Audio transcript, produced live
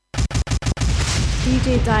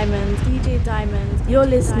DJ Diamond, DJ Diamond. You're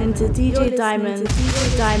listening to DJ Diamond,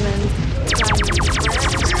 DJ Diamond.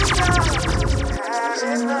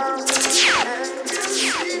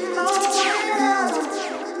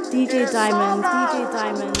 DJ Diamond, DJ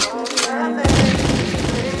Diamond, DJ Diamond.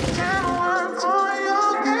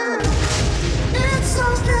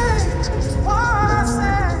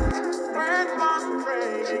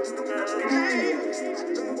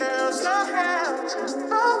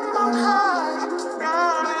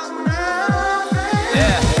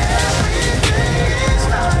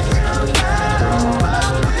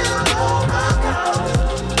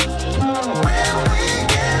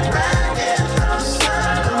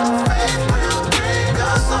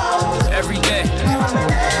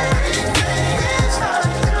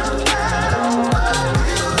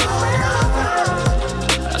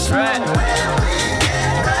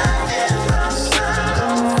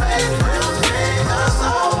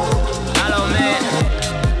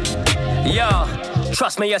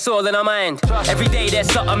 Trust me, it's all in our mind. Every day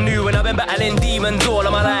there's something new, and I've been battling demons all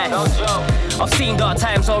of my life. I've seen dark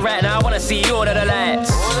times, so right now I wanna see all of the lights.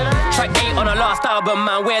 Track 8 on the last album,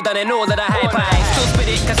 man, we're done in all of the hype. I still spit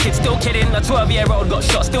it, cause kids still kidding. A 12-year-old got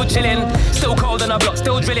shot, still chilling. Still cold on the block,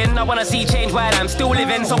 still drilling. I wanna see change while I'm still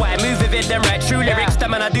living, so I move vivid, then write true lyrics. That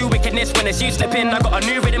man, I do wickedness when it's you slipping. I got a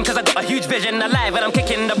new rhythm, cause I got a huge vision. Alive and I'm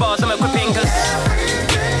kicking the bars, I'm equipping, cause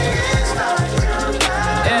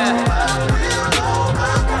yeah.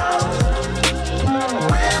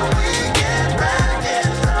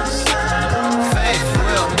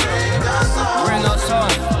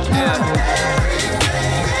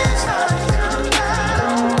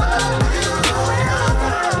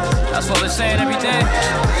 That's what we're saying every day.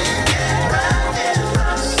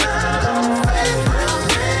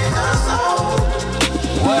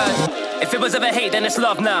 Word. If it was ever hate, then it's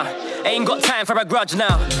love now. Ain't got time for a grudge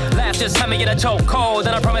now. Life just had me in a choke cold,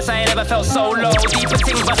 and I promise I ain't ever felt so low. Deeper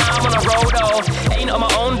things, but now I'm on a road, oh. Ain't on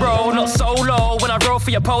my own, bro, not solo. When I roll for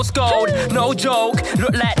your postcode, no joke.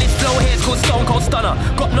 Look like this flow here's called Stone Cold Stunner.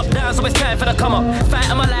 Got knocked down, so it's time for the come up. Fight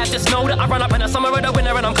of my life, just know that I run up in the summer of the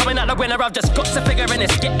winter, and I'm coming out the winner. I've just got to figure in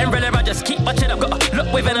it's getting realer. I just keep my chin up, got to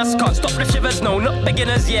look within us. Can't stop the shivers, no, not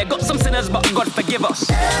beginners. Yeah, got some sinners, but God forgive us.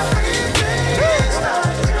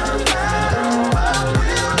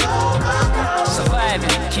 Surviving,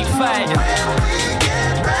 keep fighting.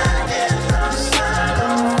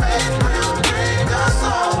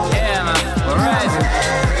 Yeah, man, we're rising.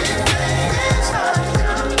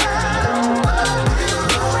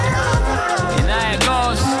 And now it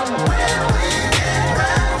goes.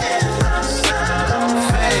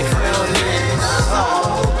 Faith will lead.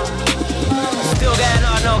 Still getting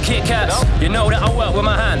hard, no Kit Kats. You know that I work with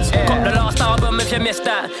my hands. Got the last album if you missed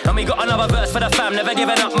that. And we got another verse for the fam. Never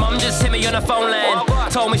giving up, mum just hit me on the phone line.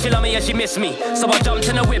 Told me she love me and she miss me. So I jumped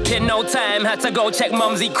in the whip in no time. Had to go check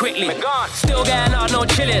mumsy quickly. Still getting out, no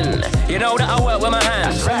chilling. You know that I work with my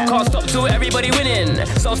hands. Can't stop to it, everybody winning.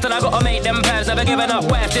 So still I gotta make them plans. Never giving up,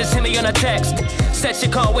 wife just hit me on a text. Said she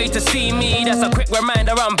can't wait to see me. That's a quick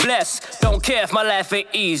reminder I'm blessed. Don't care if my life ain't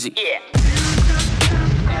easy. Yeah.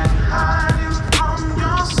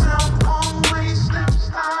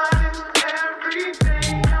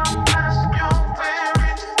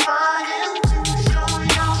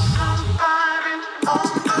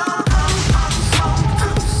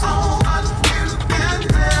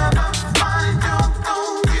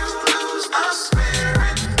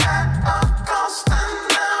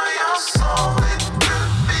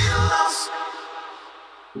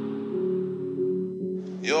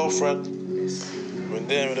 Yo, Fred, been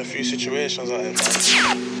dealing with a few situations out here, man.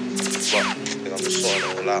 But I'm just sorting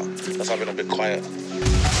it all out. That's why I've been a bit quiet.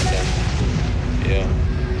 Yeah,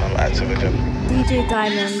 I'm active again. DJ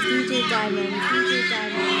Diamond, DJ Diamond, DJ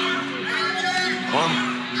Diamond.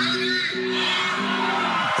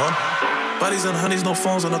 Buddies and honeys, no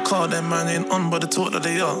phones on the car. Them man ain't on, but the talk that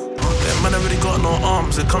they are. Them man ain't really got no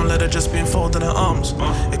arms. It come like they just been folding their arms.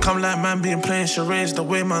 It come like man being playing charades. The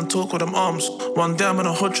way man talk with them arms. One day I'm in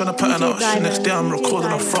a hood trying to pattern out shit. Next day I'm recording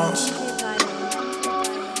in France.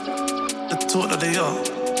 The talk that they are.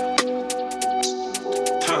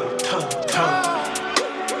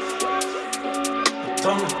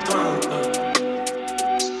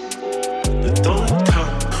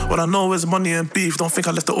 What I know is money and beef. Don't think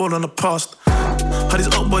I left it all in the past. How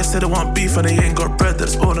these old boys say they want beef and they ain't got bread,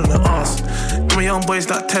 that's all in their ass. Give me young boys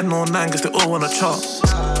like 10 or 9 cause they all wanna chart.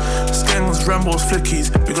 Skangs, Rambos,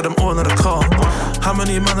 Flickies, we got them all in the car. How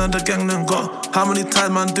many man in the gang them got? How many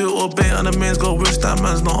times man do it or bait and the mains go wish that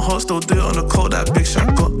man's not hot, still do it on the coat that big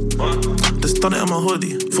shot got. Just done it in my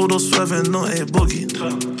hoodie, full those swerving, not a boogie.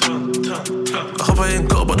 I hope I ain't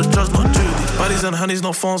got, but the judge not Judy. Baddies and honeys,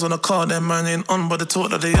 no phones on the car. Them man ain't on, but they talk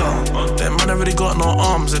that they are. Them man ain't really got no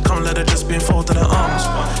arms. It come like they just been folded their arms.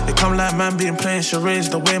 It come like man being playing charades.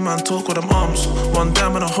 The way man talk with them arms. One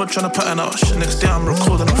damn in the hood trying to pattern out shit. Next day I'm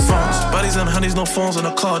recording the phones. Baddies and honeys, no phones on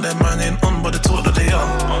the car. Them man ain't on, but they talk that they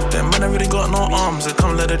are. Them man ain't really got no arms. It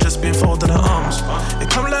come like they just been folded their arms. It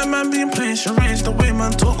come like man being playing charades. The way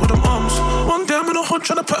man talk with them arms. One damn in the hood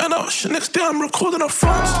trying to pattern out shit. Next day I'm recording the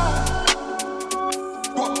phones.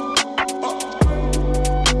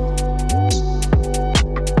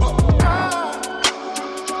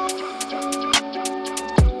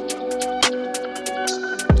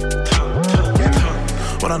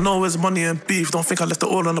 What I know is money and beef. Don't think I left it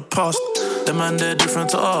all in the past. The man, they're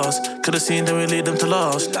different to us. Could've seen them, we lead them to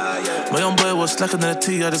last. My young boy was slacking in the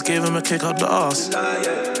tea. I just gave him a kick up the ass.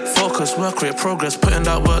 Focus, work rate, progress. Putting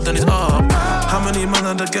that work, then it's up. How many men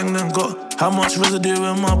in the gang then got? How much residue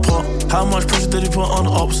in my pot? How much pressure did he put on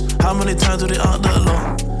ops? How many times did he out the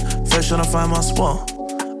law? First trying to find my spot.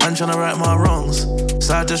 I'm trying to right my wrongs.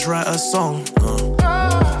 So I just write a song.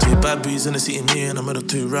 Two bad bees in the city, me in the middle.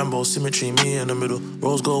 Two Rambo, symmetry, me in the middle.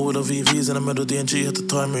 Rose gold with the VVs in the middle. DNG at the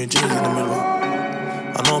time, Mary J's in the middle.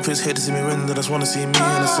 I know pigs hate to see me win, they just wanna see me in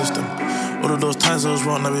the system. All of those times I was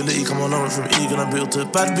wrong, now we lit, come along from Egan and built to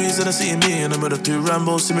bad bees in the city, me in the middle. Two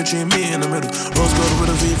Rambo, symmetry, me in the middle. Rose gold with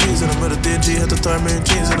the VVs in the middle. DNG at the time, Mary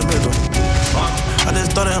J's in the middle. I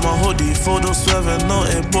just done it in my hoodie, photo swerving, no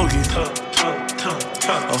a boogie.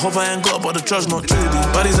 I hope I ain't got, but the judge not Judy.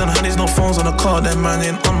 Baddies and honeys, no phones on the car. Them man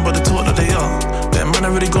ain't on, but they talk that they are. Them man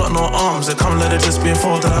ain't really got no arms. They come like they just being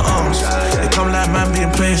folded their arms. They come like man being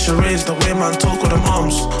playing charades. The way man talk with them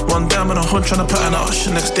arms. One day I'm in the hood trying to pattern out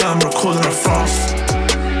shit. Next day I'm recording in France.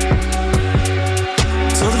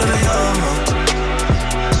 Talk like they are, man.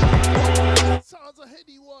 Sounds a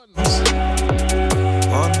heady one.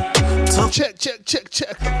 Check.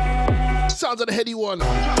 Sounds of the heady one.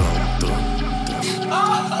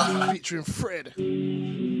 Featuring Fred.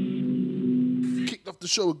 Kicked off the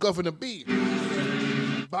show with Governor B.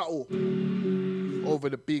 Battle over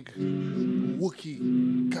the big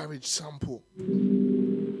Wookie garage sample.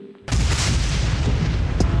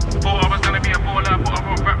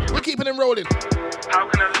 We're keeping them rolling.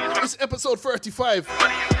 It's episode 35.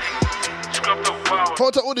 Shout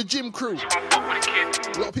out all the gym crew.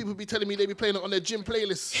 A lot of people be telling me they be playing it on their gym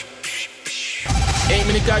playlist. Ain't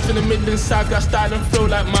many guys from the Midlands side got style and flow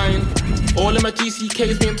like mine. All of my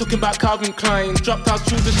GCKs been talking about Calvin Klein. Dropped out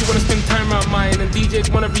shooters, she wanna spend time around mine. And DJs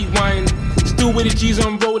wanna rewind. Still with the G's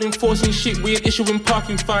on road, enforcing shit, weird issuing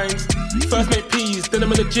parking fines. First made peas, then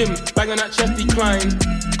I'm in the gym, banging that chest decline.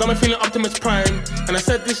 Got me feeling Optimus Prime. And I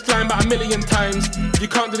said this line about 1,000,000 times. If you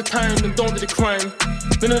can't do the time, then don't do the crime.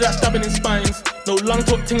 None of that stabbing in spines. No long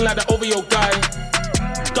talk ting like that over your guy.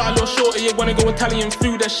 Got a little shorter, you wanna go Italian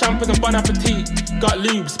food, there's champers and bon appetit. Got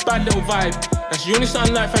lubes, bad little vibe, and she only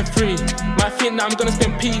starting life at 3. Might think that I'm gonna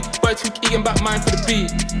spend P, but it's eating back mine for the beat.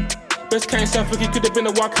 Best kind of stuff, if you could have been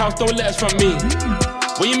a walk house, don't let us from me.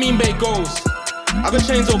 What you mean, babe, goals? I got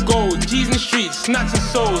chains or gold, G's in the streets, snacks and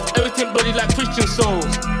souls, everything bloody like Christian souls.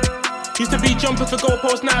 Used to be jumpers for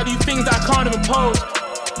goalposts, now I do things that I can't even post.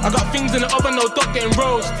 I got things in the oven, no dog getting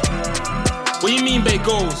roast. What you mean, babe,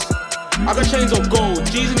 goals? I got chains of gold,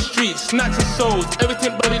 G's in the streets, snacks and souls,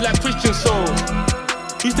 everything bloody like Christian souls.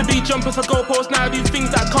 Used to be jumpers for goalposts, now I do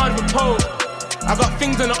things that I can't even post. I got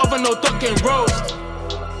things in the oven, no dog getting roast.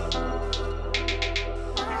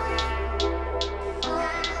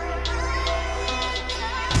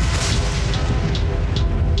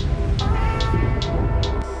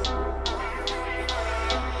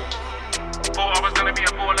 Thought I was gonna be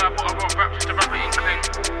a baller, but I wrote raps to rap it in cling.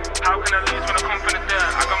 How can I lose when I come from the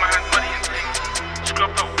dirt? I got my hands muddy and ting.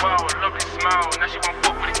 Scrubbed up wow, lovely smile. Now she won't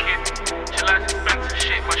fuck with a kid. She likes expensive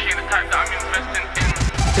shit, but she ain't the type that I'm investing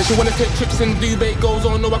in. Said she wanna take trips and do bait goals.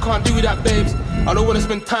 Oh no, I can't do that, babes. I don't wanna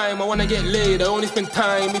spend time, I wanna get laid. I only spend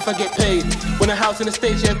time if I get paid. When a house in the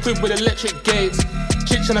States, yeah, crib with electric gates.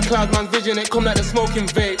 Chicks on a cloud, man's vision, it come like the smoking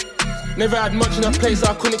vape. Never had much in a place,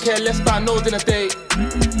 so I couldn't care less about nose in a date.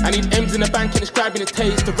 I need M's in the bank and describing the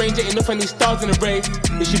taste. The range ain't enough, I need stars in the race.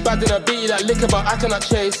 If she bad, then I beat you like liquor, but I cannot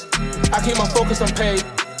chase. I keep my focus on pay,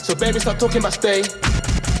 so baby stop talking about stay.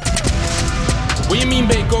 What you mean,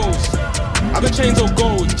 babe, goals? I got chains of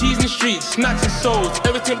gold, G's in the streets, snacks and souls,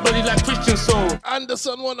 everything bloody like Christian soul.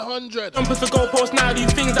 Anderson 100. Jumpers for goalposts, now I do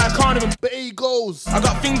things that I can't even. But he goes. I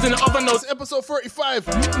got things in the oven, no. It's episode 35.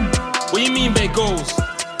 What you mean, babe, goals?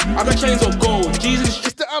 I got chains of gold, G's in the streets.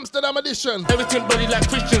 It's the Amsterdam edition. Everything bloody like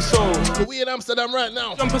Christian soul. But we in Amsterdam right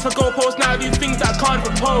now. Jumpers for goalposts, now I do things that I can't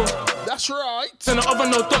even post. That's right. In the oven,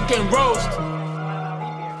 no dog getting roast.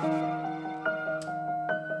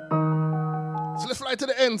 let's fly to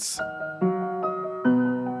the ends.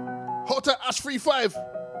 Hold tight, Ash 3-5.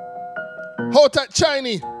 Hold tight,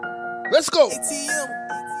 Chinese. Let's go.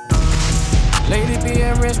 Lately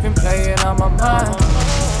being rich been playing on my mind.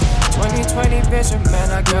 2020 vision,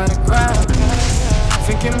 man, I gotta grind.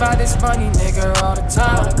 Thinking about this money, nigga, all the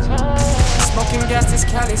time. Smoking gas, this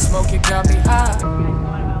Cali smoke, it got me high.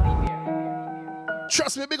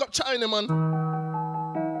 Trust me, big up China, man.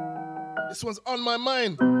 This one's on my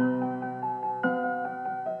mind.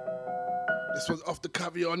 This one's off the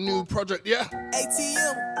Caviar new project, yeah?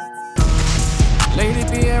 ATM. Lately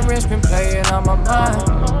being rich been playing on my mind.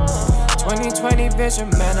 2020 vision,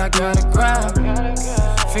 man, I gotta grind.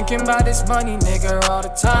 Thinking about this money, nigga, all the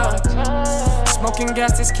time. Smoking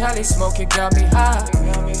gas, this Cali smoke, it got me high.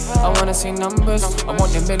 I wanna see numbers, I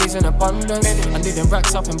want the millies in abundance. I need them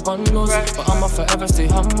racks up in bundles, but I'ma forever stay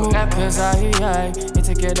humble. Cause I need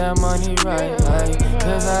to get that money right.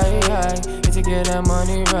 Cause I need to get that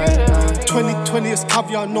money right. 2020 is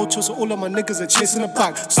Caviar, no chill, so all of my niggas are chasing the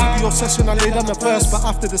bag. Studio session, I laid on the verse, but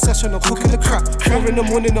after the session, I'm cooking the crap. 4 in the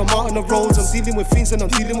morning, I'm out on the roads, I'm dealing with fiends and I'm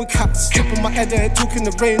dealing with cats. Stripping my head and talking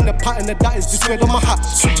the rain, the pattern of that is displayed on my hat.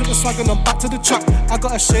 Switching the swag and I'm back to the track. I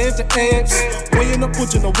gotta shave the eggs, weighing up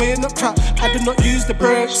budging, I'm weighing up crap. I did not use the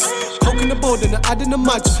brakes, coking the board and adding the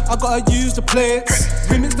match. I gotta use the plates,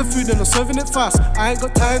 remix the food and I'm serving it fast. I ain't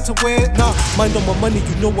got time to wait, nah. Mind on my money,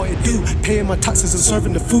 you know what it do. Paying my taxes and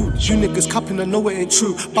serving the food. You niggas capping, I know it ain't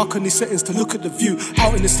true. Balcony settings to look at the view.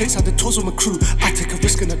 Out in the States, I had the tours on my crew. I take a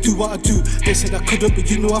risk and I do what I do. They said I couldn't, but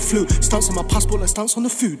you know I flew. Stunts on my passport like stunts on the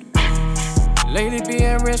food. Lately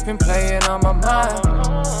being rich been playing on my mind.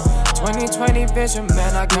 2020 vision,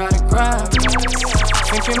 man, I gotta grind.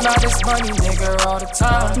 Thinking about this money, nigga, all the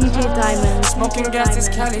time. DJ Diamond. Smoking gas, this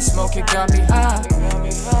Cali smoke, it got me high.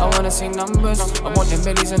 I wanna see numbers, I want them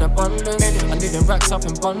millies in abundance. I need them racks up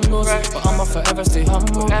in bundles, but I'ma forever stay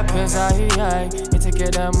humble. Cause I need to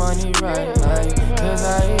get that money right. Cause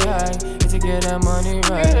I need to get that money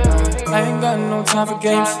right. I ain't got no time for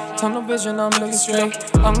games, tunnel vision, I'm looking straight.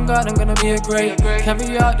 I'm God, I'm gonna be a great.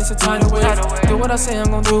 Caviar, this a tidal wave. Do what I say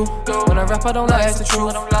I'm gonna do. When I rap, I don't lie, it's the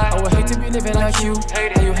truth. I would hate to be living like you,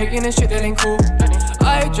 and you hating this shit that ain't cool.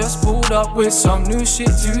 I just pulled up with some new shit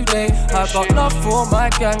today. I got love for my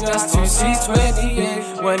gang, that's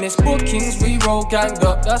 2C28. When it's bookings, we roll ganged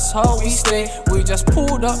up, that's how we stay. We just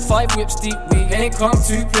pulled up 5 whips deep, we ain't come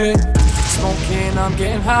to play. Smoking, I'm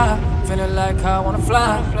getting high, feeling like I wanna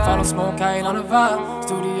fly. Follow smoke, I ain't on a vibe.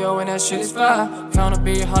 Studio and that shit is fire. Found a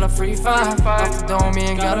beat, holla 3-5. Off the dome, me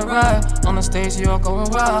ain't gotta ride. On the stage, you're going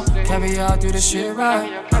wild. Caviar, do the shit right.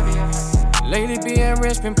 Lately being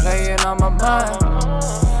rich been playing on my mind.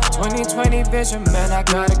 2020 vision, man, I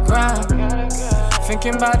gotta grind.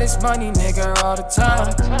 Thinking about this money, nigga, all the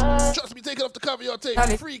time. Trust me, take it off the Caviar tape.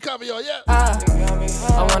 Free Caviar, yeah.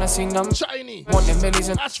 I wanna see numbers. Chinese. Want them millies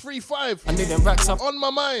and Ash 3-5. I need them racks up on my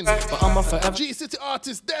mind. But I'm a forever G-City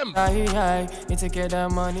artist, them. I need to get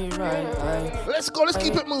that money right. Let's go, let's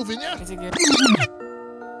keep it moving, yeah.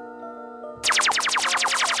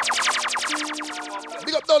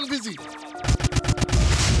 Big up Don Busy.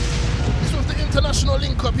 This was the international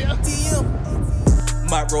link up, yeah.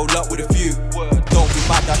 Might roll up with a few. Don't be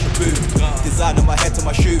mad, that's a boo. Design on my head to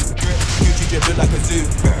my shoe. Gucci drip look like a zoo.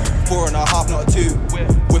 4.5, not a 2.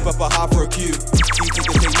 Whip up a half for a Q. These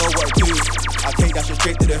niggas, they know what to do. I take that shit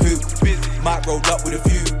straight to the hoop. Might roll up with a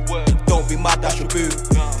few. Don't be mad, that's a boo.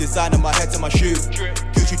 Design on my head to my shoe.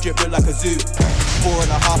 Gucci drip look like a zoo.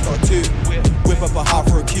 4.5, not a 2. Whip up a half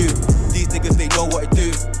for a Q. These niggas, they know what to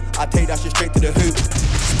do. I take that shit straight to the hoop.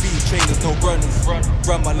 Speed trainers, no runners.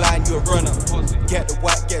 Run my line, you a runner. Get the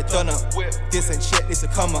whack, get done up. This ain't shit, this a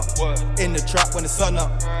come up. In the trap when the sun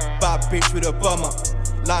up. Bad bitch with a bum up.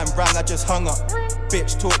 Lime brand, I just hung up.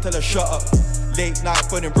 Bitch talk till I shut up. Late night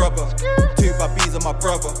burning rubber. 2 bad bees on my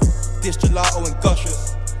brother. This gelato and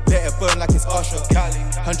gushers. Let it burn like it's Usher.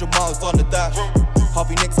 100 miles on the dash.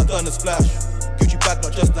 Harvey Nicks, I done a splash. Gucci bag,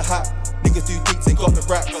 not just a hat. Niggas do deets, ain't got the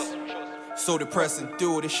raps. So depressing,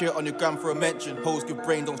 do all this shit on your gram for a mention. Hoes good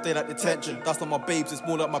brain, don't stay like detention. That's not my babes, it's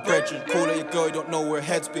more like my brethren. Call it your girl, you don't know where her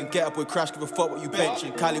head's been. Get up with crash, give a fuck what you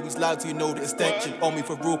benching. Cali, we's loud so you know the extension. On me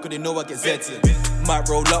for real, cause they know I get Zeds in. Might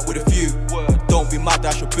roll up with a few. Don't be mad,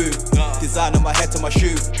 that's your boo. Design on my head to my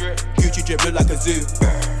shoe. Gucci drip look like a zoo.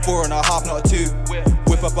 4.5, not a 2.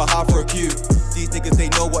 Whip up a half for a Q. These niggas, they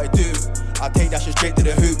know what to do. I take that shit straight to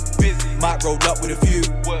the hoop. Might roll up with a few.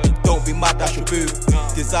 Don't be mad, that's your boo.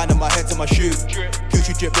 Design on my head to my shoe.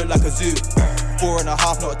 Gucci drip look like a zoo. 4.5,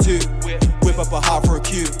 not a 2. Whip up a half for a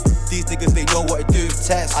Q. These niggas, they know what to do.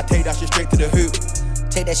 I take that shit straight to the hoop.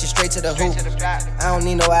 Take that shit straight to the hoop. I don't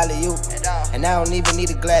need no alley-oop, and I don't even need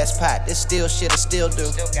a glass pot. This still shit I still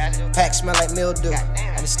do. Pack smell like mildew,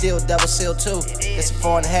 and it's still double seal too. It's a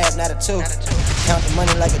 4.5, not a 2. Count the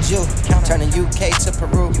money like a Jew. Turning UK to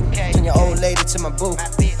Peru. Turn your old lady to my boo.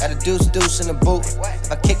 Got a deuce in the boot.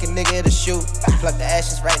 If I kick a nigga, it'll shoot. Pluck the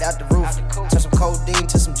ashes right out the roof. Turn some codeine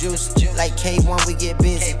to some juice. Like K1, we get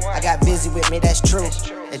busy. I got busy with me, that's true.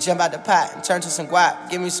 And jump out the pot and turn to some guap.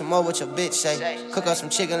 Give me some more, what your bitch say. Cook up some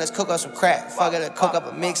chicken, let's cook up some crack. Fuck it, let's cook up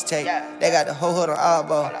a mixtape. They got the whole hood on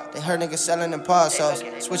elbow. They heard niggas selling them parcels.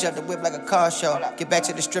 Switch up the whip like a car show. Get back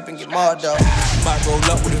to the strip and get more dough. Might roll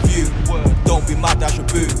up with a view. Don't be mad, dash your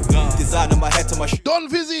boot. Design on my head to my Don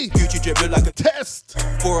Vizzy. Gucci drip look like a test.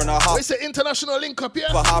 4.5. It's an international link up,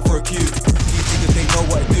 yeah? For half for a cue. These niggas, they know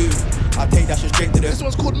what to do. I take that shit straight to the. This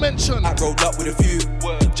one's called Mention. I rolled up with a few.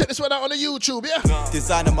 Check this one out on the YouTube, yeah?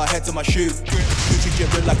 Design on my head to my shoe. Gucci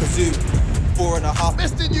drip look like a zoo. 4.5.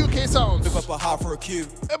 Best in UK sounds. Look up a half for a cue.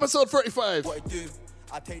 Episode 35. What I do,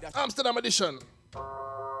 I take that. Amsterdam edition.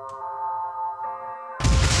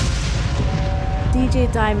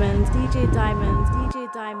 DJ Diamond, DJ Diamond,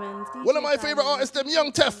 DJ Diamond. DJ One of my favorite artists, them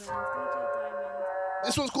Young Tef.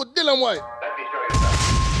 This one's called Dylan White.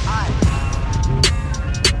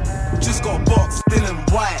 Just got boxed, Dylan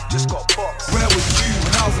White. Just got boxed. Where was you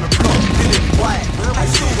when I was on the block? Dylan White. I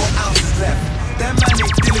still got ounces left. That man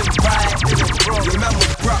ain't Dylan White. Your man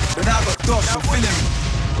was bruck, but now I got dosh. I'm feeling.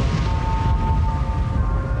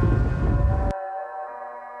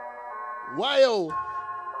 Wow.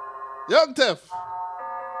 Young Tef.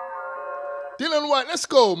 Dylan White, let's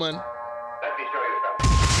go, man.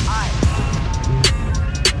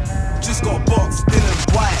 Just got boxed,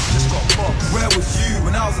 Dylan White. Just got boxed. Where was you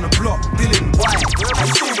when I was on the block? Dylan White. I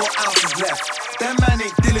still got ounces left. That man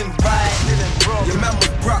ain't Dylan White. Your man was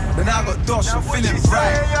bruck, but now I got dosh. I'm feeling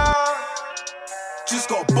right. Just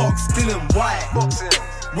got boxed, Dylan White.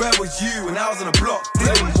 Where was you when I was on the block?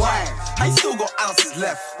 Dylan White. I still got ounces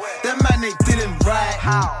left. That man ain't Dylan right.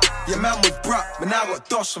 How? Your man was bruck, but now I got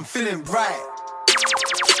dosh. I'm feeling right.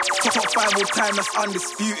 Top 5 all time, that's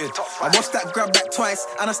undisputed. I watched that grab back twice,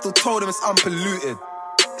 and I still told him it's unpolluted.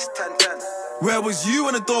 It's 10-10. Where was you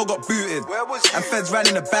when the door got booted? Where was you? And feds ran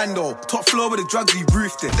in a bando. Top floor with the drugs, we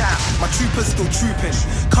roofed it. Damn. My troopers still trooping.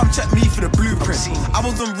 Come check me for the blueprint. I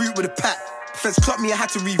was en route with a pack. Feds clocked me, I had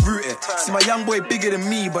to reroute it. See my young boy bigger than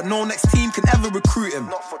me, but no next team can ever recruit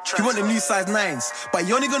him. He want the new size 9s, but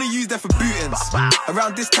he only gonna use them for bootings.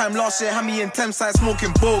 Around this time last year, had me in Thames side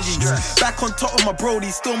smoking bogies. Back on top of my brody,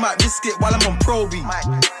 still might risk it while I'm on Proby.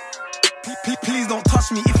 Please don't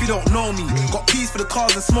touch me if you don't know me. Got peas for the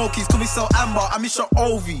cars and smokies, call me so Amber, I miss your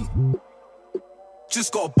Ovi.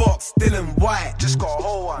 Just got a box, Dylan White. Just got a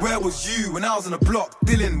whole one. Where was you when I was on the block?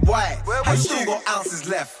 Dylan White. I still got ounces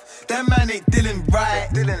left. That man ain't Dylan right.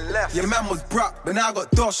 Dylan left. Your man was bruck, but now I got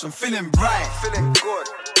dosh. I'm feeling right. Feeling good.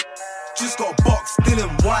 Just got a box, Dylan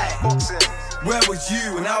White. Boxing. Where was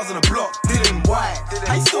you when I was on the block? Dylan White.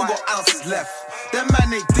 I still got ounces left. That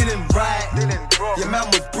man ain't Dylan right. Dylan Your man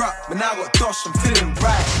was bruck, but now I got dosh. I'm feeling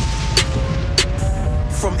right.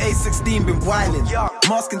 From A16 been wildin'.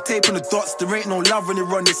 Masking tape on the dots, there ain't no love when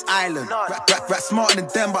you're on this island. Rap smarter than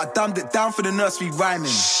them, but I dumbed it down for the nursery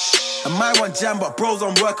rhyming. And my one jam, but bros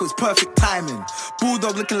on work, it was perfect timing.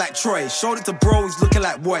 Bulldog looking like Troy, showed it to bro, he's looking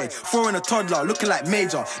like Boy. Throwing a toddler, looking like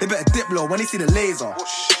Major. They better dip low when they see the laser.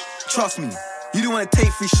 Trust me, you don't wanna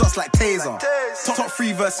take 3 shots like Taser. Top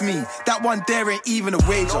 3 versus me, that one there ain't even a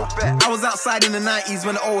wager. I was outside in the 90s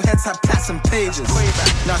when the old heads had plats and pages.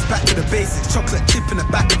 Now it's back to the basics, chocolate chip in the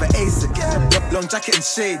back of an ASIC. Long jacket and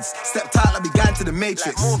shades, stepped out like we got into the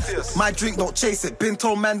Matrix. My drink, don't chase it, been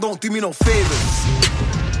told man don't do me no favors.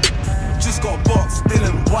 Just got a box,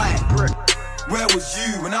 Dylan White. Where was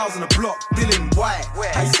you when I was on the block? Dylan White.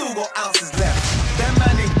 I still got ounces left. That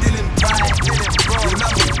man ain't Dylan right. Your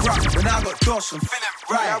man was bruck, but now I got dosh. I'm feeling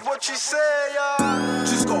right. Yeah, what you say, yeah?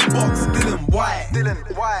 Just got a box, Dylan White.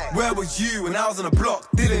 Dylan White. Where was you when I was on the block?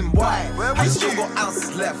 Dylan White. I still got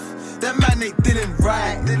ounces left. That man ain't Dylan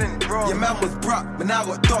right. Your man was bruck, but now I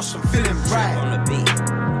got dosh. I'm feeling right. On the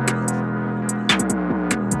beat.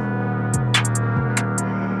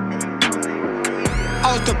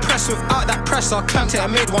 I was depressed without that presser, clamped it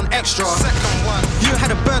and made one extra. Second one, you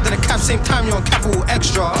had a bird and a cap, same time you're on capital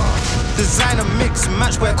extra. Designer mix,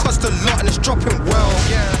 match where it cost a lot and it's dropping well.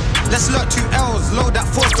 Let's lurk 2 L's, load that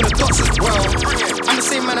force for the dots as well. I'm the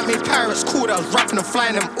same man that made pirates cool, that was rapping and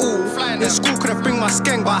flying them all. In school couldn't bring my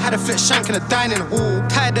skeng, but I had a flip shank in the dining hall.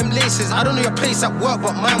 Tied them laces, I don't know your place at work,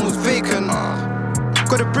 but mine was vacant.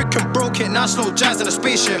 Got a brick and broke it, now slow jazz in a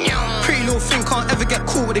spaceship. Pretty little thing can't ever get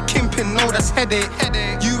caught with a kingpin, no, that's headache.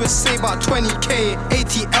 USA about 20k,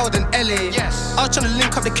 ATL than LA. Yes. I was trying to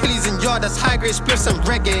link up the killies in yard, that's high grade spliffs and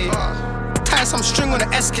reggae. Tie some string on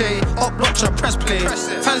the SK, up block to a press play.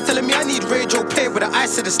 Fans telling me I need radio play, but I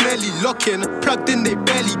said it's nearly locking. Plugged in, they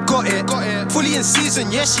barely got it. Fully in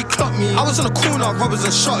season, yeah, she clocked me. I was on the corner, robbers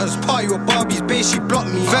and shutters. Party with Barbies, babe, she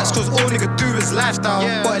blocked me. Vex cause all nigga do is lifestyle,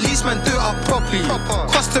 but at least man do it up properly.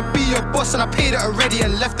 Cost to be your boss and I paid it already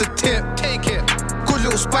and left the tip. Take it. Good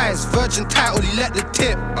little spice, virgin title, he let the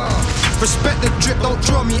tip. Respect the drip, don't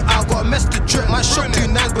draw me out. Got a mess to drip, my shot 2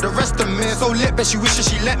 nines, but the rest of me so lit, bet she wishes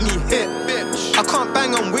she let me hit. I can't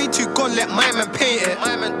bang, I'm way too gone, let my man paint it.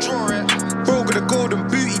 My man draw it. Bro got a golden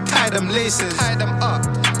booty, tie them laces. Tie them up.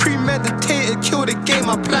 Premeditated, kill the game,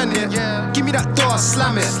 I plan it. Give me that door, I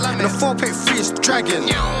slam it. And the 4.3 is dragging.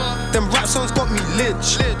 Them rap songs got me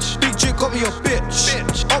lich. Big drink got me a bitch.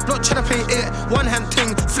 Up block tryna play it. One hand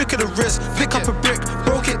ting, flick of the wrist. Flick up a brick,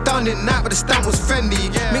 broke it down in night, but the stamp was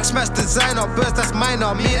Fendi. Mix match designer, burst that's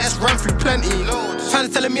minor. Me and S ran through plenty.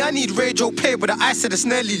 Fans telling me I need radio pay, but I said it's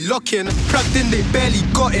nearly locking. Plugged in, they barely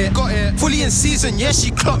got it. Fully in season, yeah, she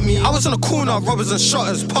clocked me. I was on the corner, robbers and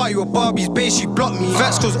shutters. Party with Barbies, babe, she blocked me.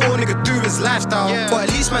 Vex cause all nigga do is lifestyle, but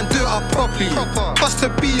at least man do it up properly. Cost to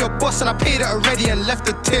be your boss and I paid it already and left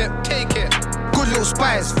the tip. Take it. Good little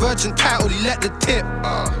spice, virgin title, he let the tip.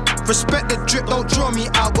 Respect the drip, don't draw me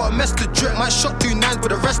out. Got a mess to drip, my shot 2 nines, but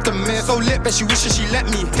the rest of me so lit, bet she wishes she let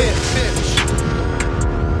me hit.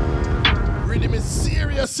 Rhythm is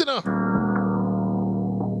serious, sinner.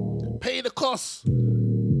 Pay the cost.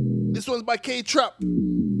 This one's by K-Trap.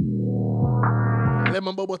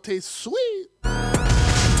 Lemon bubble tastes sweet.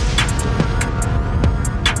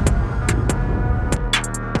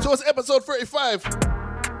 So it's episode 35.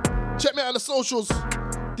 Check me out on the socials.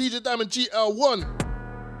 DJ Diamond GL1.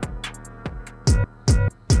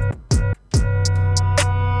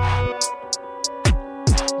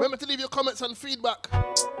 Remember to leave your comments and feedback.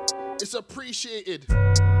 It's appreciated.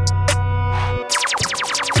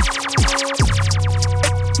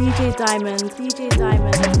 DJ Diamond, DJ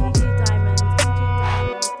Diamond, DJ Diamond, DJ Diamond.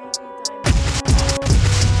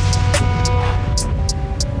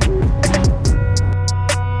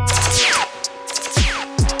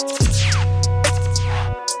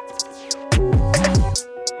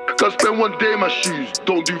 Can't spend one day in my shoes.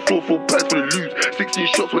 Don't do 4 full packs for the lose. 16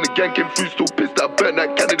 shots when the gang came through. Still pissed I burnt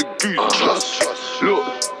that Canada goose. Trust. Look,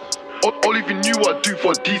 all even knew I'd do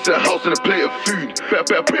for a decent house and a plate of food.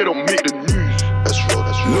 Better pray don't make the news. That's real.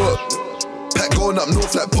 Look, pack going up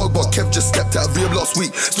north like Pogba. Kev just stepped out of rehab last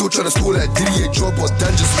week. Still trying to score like Didier Drogba.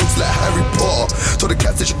 Dan just looks like Harry Potter. Told the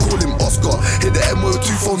cat they should call him Oscar. Hit the M with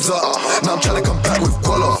 2 phones up. Now I'm trying to come back with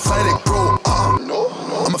Golla. Find it, bro.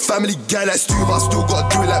 I'm a family guy like Stu, but I still gotta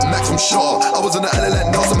do it like Max from Shaw. I was on the island like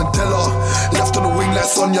Nelson Mandela. Left on the wing like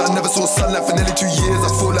Sonia. Never saw sunlight for nearly 2 years. I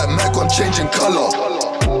feel like Michael, I'm changing colour.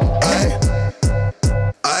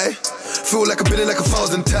 I feel like I've been in like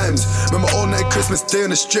 1,000 times. Remember all night Christmas day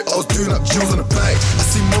on the strip, I was doing up jewels on the bike. I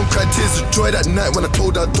see mom cry tears of joy that night when I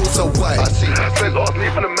told her don't sell white. I see her friends ask me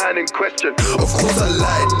from the man in question. Of course I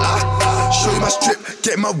lied. Show you my strip,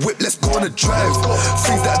 get my whip, let's go on a drive.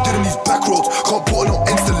 Things that I did in these back roads, can't put on no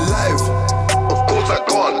Insta live. Of course I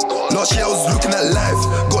can't. Last year I was looking at life.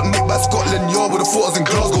 Got nicked by Scotland Yard with the photos in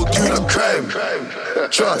Glasgow doing a crime.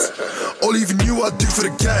 Trust, all even knew I'd do for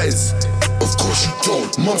the guys. Of course you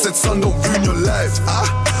don't. Mom said son don't ruin your life.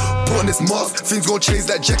 Put on this mask, things gon' change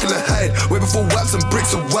like Jekyll and Hyde. Way before waps and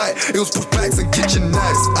bricks are white, it was push bags and kitchen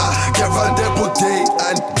knives. Get round there all day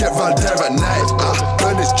and get round there at night.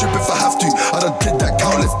 Burn this drip if I have to, I done did that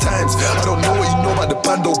countless times. I don't know what you know about the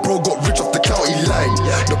bando, bro got rich off the county line.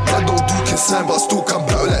 The blood don't do consign, but I still come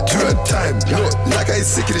back with like 2 at a time. Look, like I ain't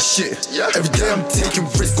sick of this shit. Every day I'm taking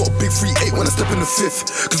risks, got a big 3-8 when I step in the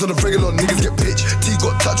 5th. Cause on the regular niggas get pitched. T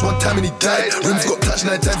got touched 1 time and he died. Rims got touched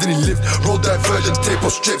 9 times and he lived. Road diversion, tape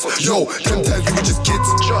or strips. Yo, 10 times we were just kids.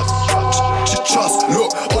 Trust.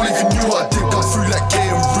 Look, all if you knew I did come through like K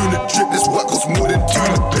and ruin the drip. This whack cost more than 2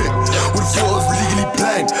 in a bit. Would've thought I was legally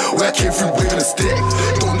blind. Where I came through waving a stick.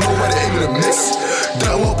 Don't know why they aiming to miss.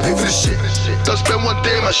 Don't want pay for this shit. Don't spend one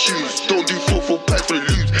day in my shoes. Don't do 4 full packs for the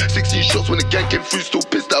lose. 16 shots when the gang came through. Still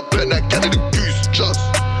pissed I burnt that Canada goose. Trust.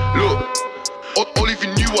 Look, all if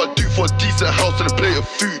you knew I'd do for a decent house and a plate of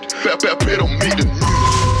food. Better pray don't make the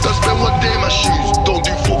news. Don't spend one day in my shoes. Don't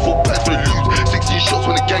do 4 full packs for the lose. 16 shots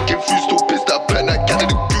when the gang came through. Still pissed I burnt that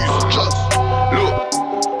Canada goose. Trust. Look,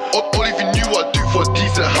 all if you knew I'd do for a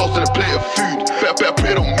decent house and a plate of food. Better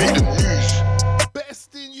pray don't make the news.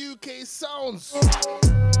 Best in UK sounds.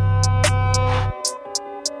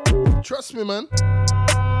 Trust me, man.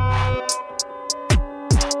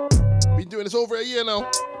 doing this over a year now.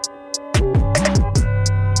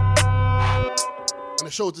 And the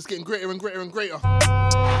show's just getting greater and greater and greater.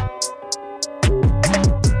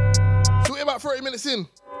 So we're about 30 minutes in.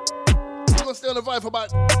 We're gonna stay on the vibe for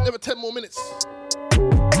about another 10 more minutes.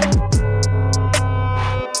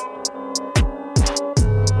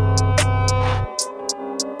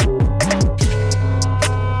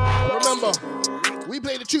 Remember, we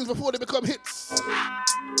play the tunes before they become hits.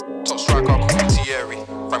 Top striker, call me Thierry.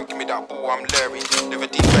 Fam, give me that ball, I'm Larry. Live a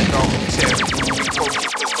defender, I'm Terry. Big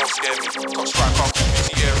goalkeepers, don't scare me. Top striker, call me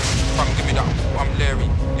Thierry. Fam, give me that ball, I'm Larry.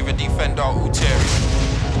 Live a defender, I'm Terry.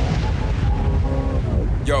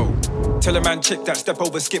 Yo, tell a man chick that step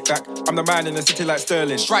over, skip back. I'm the man in the city like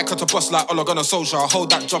Sterling. Striker to boss like Ole Gunnar Solskjaer.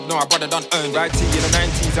 Hold that job, no, I brother done earned. Righty in the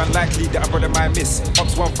 90s, unlikely that a brother might miss.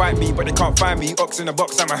 Ops won't fight me, but they can't find me. Ox in the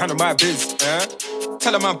box, I'm a hand on my biz.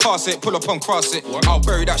 Tell a man pass it, pull up and cross it. I'll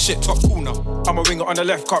bury that shit top corner. I'm a winger on the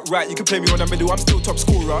left, cut right. You can play me on the middle, I'm still top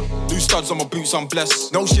scorer. New studs on my boots, I'm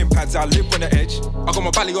blessed. No shin pads, I live on the edge. I got my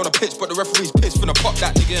belly on the pitch, but the referee's pissed. Finna pop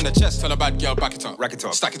that nigga in the chest. Tell a bad girl, back it up. Rack it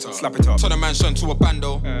up. Stack it up. Slap it up. Turn a mansion to a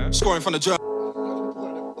bando. Scoring from the German.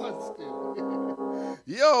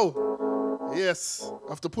 Yo! Yes, I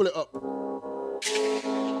have to pull it up.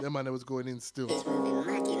 Yeah, man, it was going in still.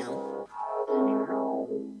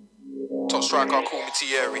 Top striker, call me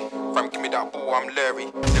Thierry. Fam, give me that ball, I'm Larry.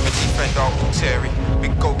 Live a defender, I'm Terry.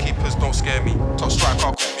 Big goalkeepers, don't scare me. Top striker,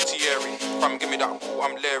 call me Thierry. Fam, give me that ball,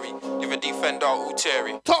 I'm Larry. Live a defender, I'm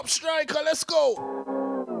Terry. Top striker, let's go!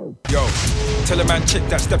 Yo, tell a man chick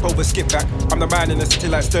that step over, skip back. I'm the man in the city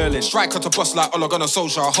like Sterling. Striker to boss like Ole Gunnar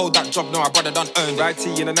Solskjaer. Hold that job, no, I brother done earned.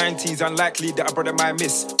 Righty in the 90s, unlikely that a brother might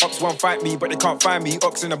miss. Ops won't fight me, but they can't find me.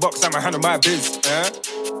 Ox in the box, I'm a hand on my biz.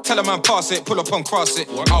 Tell a man pass it, pull up and cross it.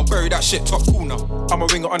 I'll bury that shit top corner. I'm a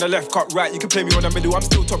winger on the left, cut right. You can play me on the middle, I'm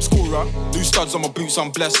still top scorer. New studs on my boots,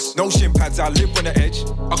 I'm blessed. No shin pads, I live on the edge.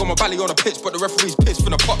 I got my belly on the pitch, but the referee's pissed.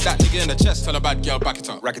 Finna pop that nigga in the chest. Tell a bad girl, back it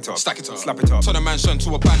up. Rack it up. Stack it up. Slap it up. Turn a mansion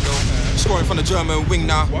to a bando. Scoring from the German wing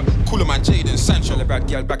now. Cooler man Jaden Sancho. Tell a bad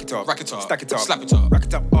girl, back it up. Rack it up. Stack it up. Slap it up. Rack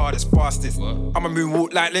it up, that's fastest. I'm a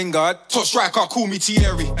moonwalk like Lingard. Top striker, call me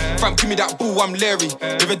Thierry. Fam, give me that ball, I'm Larry.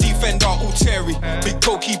 Live a defender, all Terry. Big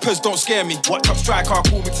goalkeepers, don't scare me. What top striker,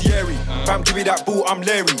 call me Thierry. Fam, give me that ball, I'm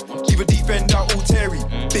Larry. Leave a defender, all Terry.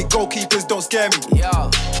 Big goalkeepers, don't scare me.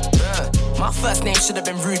 My first name should have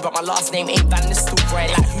been rude, but my last name ain't Van Nistel, boy.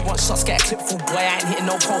 Like, who wants shots, get a clip full, boy. I ain't hitting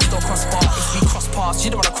no post or crossbar. If we cross paths, you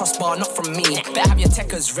don't want a crossbar, not from me. Better have your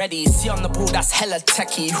techers ready. See on the ball, that's hella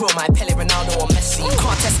techie. Who am I, Pele, Ronaldo or Messi?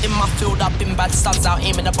 Can't test in my field, I've been bad studs out,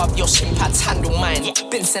 aiming above your shin pads, handle mine.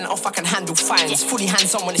 Been sent off, I can handle fines. Fully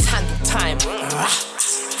hands on when it's handle time.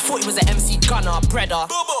 Thought he was an MC gunner, breader.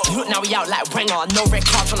 Look, now we out like Wenger. No red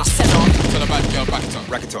cards when I send off. Tell a bad girl, back it up.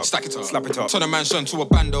 Rack it up. Stack it up. Slap it up. Turn a mansion to a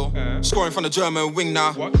bando. Scoring from the German wing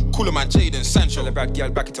now. Cooler man Jaden Sancho. Tell a bad girl,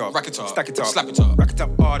 back it up. Rack it up. Stack it up. Slap it up. Rack it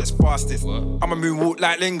up, that's fastest. I'm a moonwalk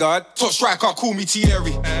like Lingard. Top striker, call me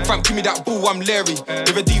Thierry. Fam, give me that ball, I'm Larry.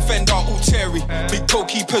 Live a defender, all Terry. Big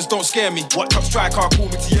goalkeepers, don't scare me. What top striker, call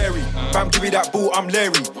me Thierry. Fam, give me that ball, I'm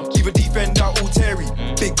Larry. Leave a defender, all Terry.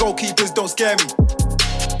 Big goalkeepers, don't scare me.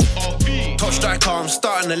 Top striker, I'm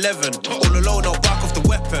starting 11. All alone, I'll back off the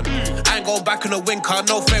weapon. I ain't going back in the wing car,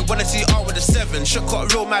 no fake when I see R with a 7. Shook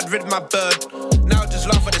got real mad, rid my bird. Now just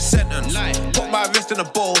laugh at the sentence. Put my wrist in a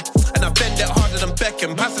bowl, and I bend it harder than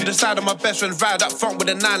Beckham. Passing the side of my best friend, ride up front with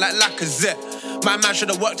a 9 like Lacazette. My man should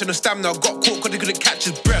have worked in the stamina, got caught cause he couldn't catch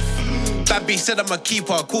his breath. Bad B said I'm a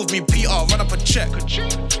keeper, calls me Peter, run up a check.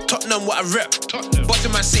 Tottenham, what I rep.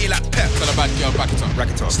 Bossing my city like Pep. Tell a bad girl, back it up. Rack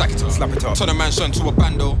it up. Stack it up. Slap it up. Turn a mansion to a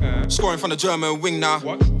bando. Scoring from the German wing now.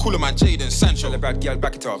 Cooler man Jaden Sancho. Tell a bad girl,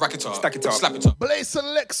 back it up. Rack it up. Stack it up. Slap it up. Blaze and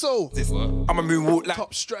Lexo. I'm a moonwalk like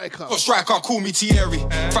top striker. Top striker, call me Thierry.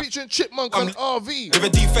 Featuring Chipmunk on RV. Live a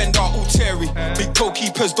defender, all Terry. Big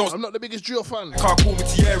goalkeepers, don't. I'm not the biggest drill fan. Can't call me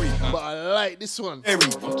Thierry, but I like this one. Terry.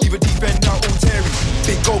 Leave a defender, all Terry.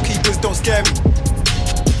 Big goalkeepers, don't scare me.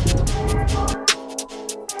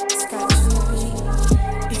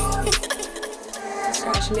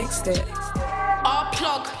 Scratch mixed it. Our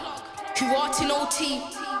plug, who art in OT,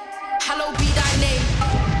 hallowed be thy name.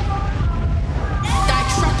 Thy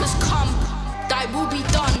trappers come, thy will be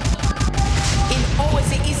done, in all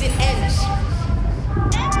as it is in ends.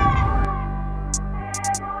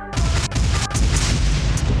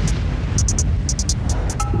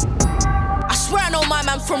 I swear I know my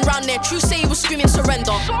man from round there. True say he was screaming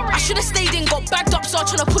surrender. I should've stayed in, got bagged up, start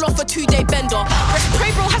trying to pull off a 2-day bender. Rest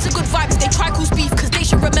pray bro has a good vibe, they try cause beef cause they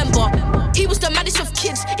should remember. He was the maddest of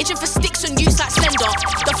kids, itching for sticks and use like slender.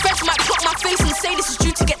 The feds might clock my face and say this is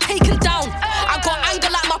due to get taken down. I got anger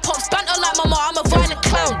like my pops, banter like my ma, I'm a violent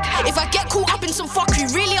clown. If I get caught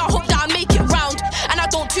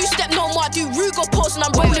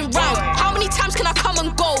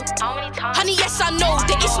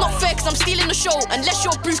not fair cause I'm stealing the show. Unless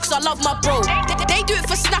you're Bruce cause I love my bro. They do it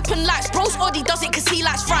for snapping likes. Bro's Audi does it cause he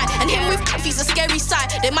likes fried. And him with he's a scary side.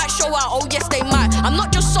 They might show out, oh yes they might. I'm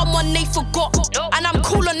not just someone they forgot. And I'm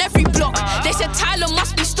cool on every block. They said Tyler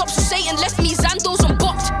must be stopped, so Satan left me Zandos and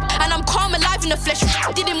box. And I'm calm alive in the flesh.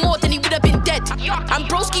 Did him more than he would have been dead. And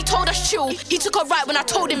Broski told us chill. He took a right when I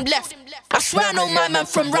told him left. I swear I know my man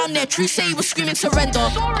from round there. True say he was screaming surrender.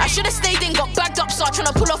 I should have stayed in, got bagged up, start trying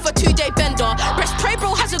to pull off a 2-day bender. Rest pray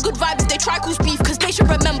bro has a good vibe if they try cause beef, cause they should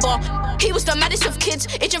remember. He was the maddest of kids,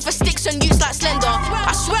 itching for sticks and used like Slender.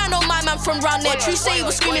 I swear I know my man from round there. True say he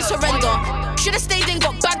was screaming surrender. Should have stayed in,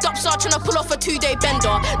 got bagged up, start trying to pull off a 2-day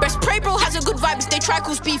bender. Rest pray bro has a good vibe if they try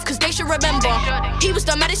cause beef, cause they should remember. He was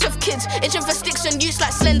the maddest of kids, itching for sticks and used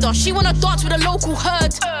like Slender. She wanna dance with a local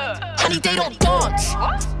herd. Honey, they don't dance.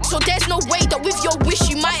 So there's no way that with your wish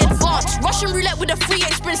you might advance. Russian roulette with the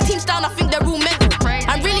 3-8 sprints, teams down, I think they're all mental.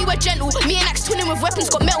 And really we're gentle, me and Axe twinning with weapons,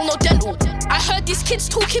 got metal, no dental. I heard these kids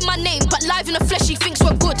talking my name, but live in the flesh he thinks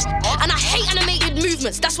we're good. And I hate animated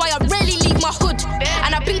movements, that's why I rarely leave my hood.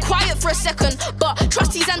 And I've been quiet for a second, but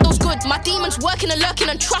trust these Zandos good. My demons working and lurking,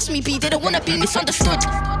 and trust me B, they don't wanna be misunderstood.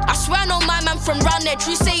 I swear I know my man from round there.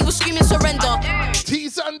 True say he was screaming surrender. T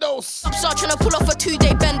Zandos. I'm start trying to pull off a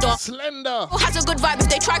 2-day bender. Slender. Has a good vibe if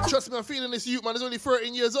they try. Trust me, I'm feeling this youth, man. He's only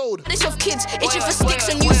 13 years old. This of kids itching for sticks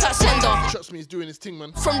and use that Slender. Trust me, he's doing his thing,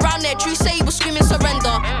 man. From round there, True say he was screaming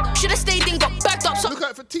surrender. Should have stayed in, got backed up. So look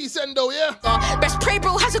out for T Sendo, yeah. Best pray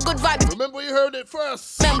bro has a good vibe. Remember you heard it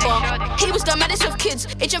first. Remember, he was the maddest of kids,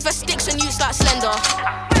 itching for sticks and use like Slender.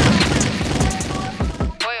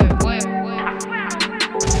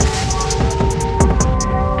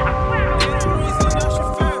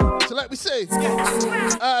 So like we say,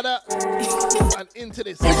 that and into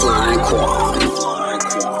this. There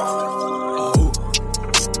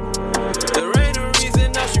ain't a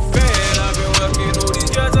reason that she fail. I've been working all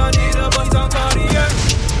these years. I need a bust on Cartier.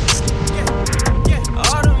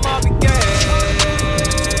 All the mob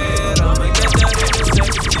again. I'ma get that in a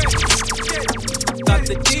second. Got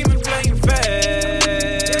the demon playing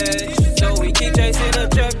fast, so we keep chasing a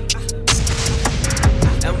check.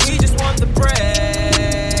 And we just want the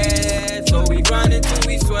bread, so we grind until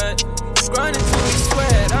we sweat. Grind until we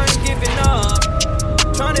sweat. I ain't giving up.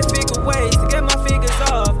 Trying to figure ways to get my fingers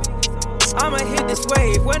up. I'ma hit this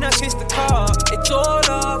wave when I kiss the car. It's all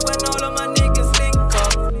up when all of my niggas link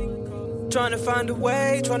up. Trying to find a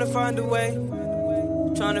way, trying to find a way.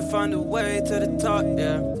 Trying to find a way to the top,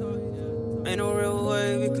 yeah. Ain't no real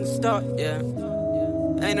way we can stop, yeah.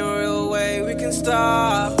 Ain't no real way we can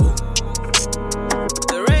stop.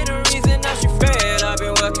 There ain't a reason that she fail. I've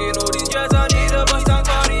been working all these years. I need a bust on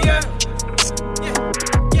Cartier.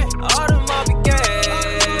 All the mob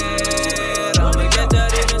again. I'ma get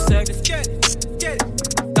that in a second.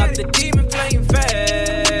 Got the demon playing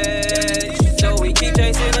fast, so we keep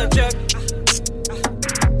chasing a check.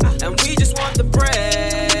 And we just want the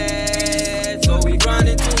bread, so we grind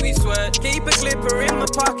until we sweat. Keep a clipper in my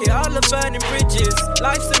pocket, all the burning bridges.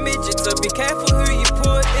 Life's a midget, so be careful who you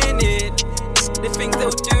put in it. The things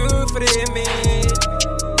they'll do for the image.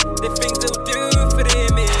 The things they'll do for the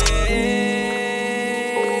image.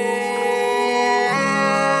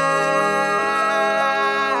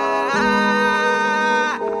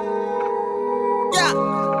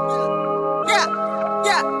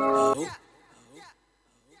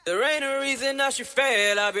 There ain't a reason I should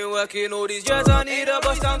fail. I've been working all these years. I need a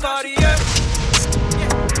bust on Cartier.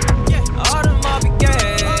 All the mob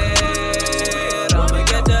again. I'ma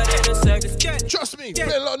get that in a second. Trust me,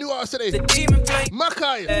 play a lot of new artists today. The demon play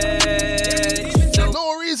Makai.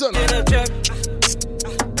 No reason. And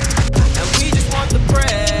we just want the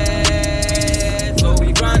bread, so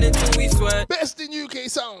we grind until we sweat. Best in UK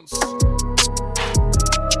sounds.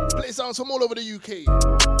 Play sounds from all over the UK.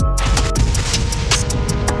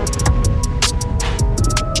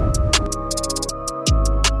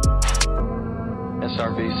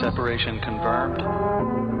 SRB separation confirmed.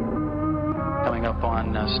 Coming up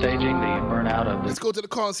on staging the burnout of the... Let's go to the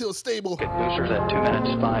Carnes Hill stable. Boosters at 2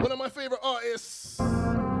 minutes 5. One of my favorite artists.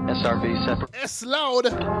 SRB separation. S Loud.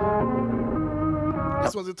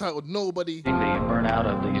 This one's entitled Nobody. The burnout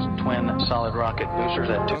of these twin solid rocket boosters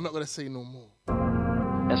at 2. I'm not going to say no more.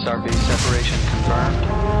 SRB separation confirmed.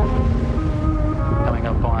 Coming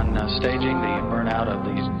up on staging the burnout of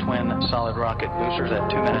these twin solid rocket boosters at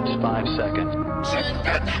 2 minutes 5 seconds.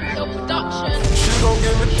 She's gon'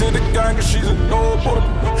 give it to the gang cause she's a nobody.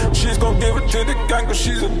 She's gon' give it to the gang cause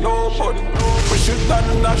she's a nobody. But she died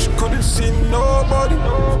and now she couldn't see nobody.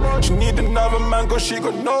 She need another man cause she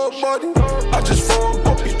got nobody. I just phone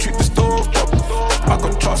puppy, treat the stove puppy. I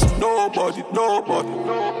can trust nobody, nobody.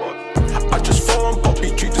 I just phone poppy,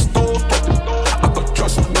 treat the stove poppy. I can't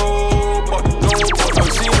trust nobody.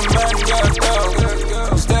 I've seen a man get down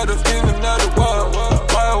instead of giving her the world.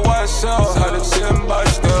 Why sell? Had it sitting by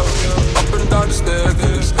still. Up and down the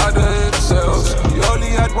staircase, had to hit the cells. You only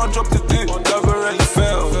had one job to do, never really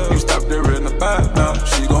failed. You stabbed her in the back, now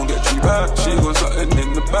she gon' get you back. She gon' something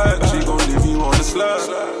in the bag, she gon' leave you on the slab.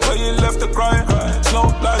 But you left her crying, slow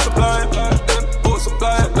lies supply. Import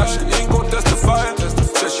supply, now she ain't gon' testify.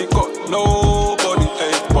 Said she got nobody,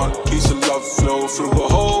 ain't one piece of love flow through her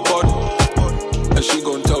whole body. And she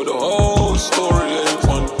gon' tell the whole story, ain't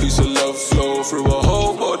one piece of love flow through her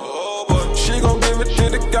whole body. She gon' give it to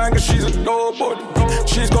the gang cause she's a nobody.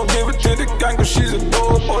 She's gon' give it to the gang cause she's a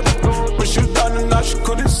nobody. When she was down and out she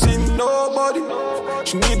couldn't see nobody.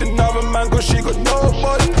 She need another man cause she got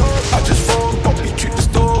nobody. I just phone poppy, treat the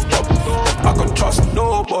stove poppy. I can't trust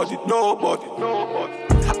nobody.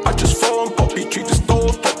 I just phone poppy, treat the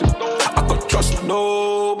stove poppy. I can't trust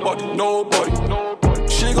nobody.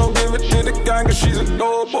 She gon' give it to the gang cause she's a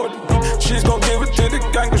nobody. She's gon' give it to the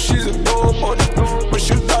gang cause she's a nobody. When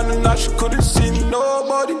she was down and out she couldn't see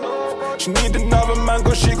nobody. She need another man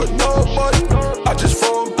cause she got nobody. I just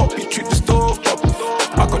phone poppy, treat the stove poppy.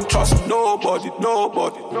 I can't trust nobody. I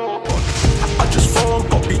just phone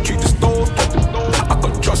poppy, treat the stove poppy. I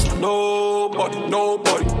can't trust nobody.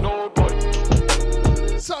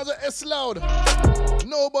 Sounds like S Loud.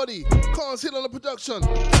 Nobody. Can't sit on the production.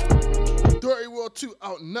 Dirty World 2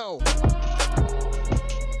 out now.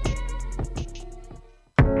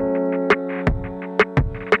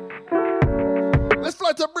 Let's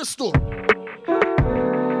fly to Bristol.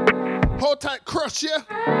 Hold tight, Crush, yeah?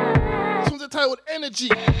 This one's entitled Energy.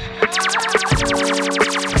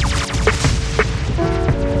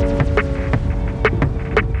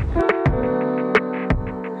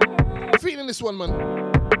 Feeling this one, man.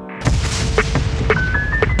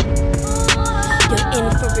 You're in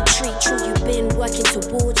for a treat, true, you've been working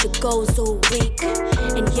towards your goals all week.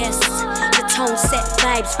 And yes, the tone set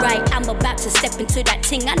vibes right. I'm about to step into that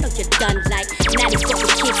thing, I know you're done like. Now they've got the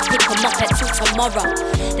kids, pick them up at 2 tomorrow.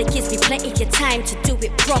 That gives me plenty of time to do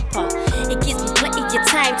it proper. It gives me plenty of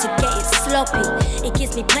time to get it sloppy. It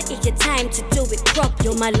gives me plenty of time to do it proper.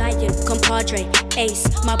 You're my lion, compadre, ace,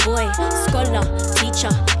 my boy, scholar,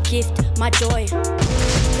 teacher, gift, my joy.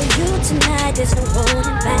 For you tonight, there's no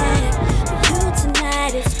holding back.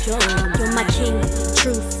 Tonight is pure. You're my king,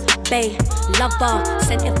 truth, bae, lover.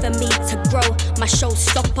 Sent it for me to grow, my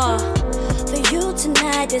showstopper. For you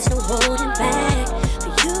tonight, there's no holding back. For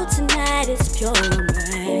you tonight is pure.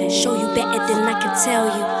 Show you better than I can tell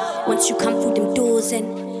you. Once you come through them doors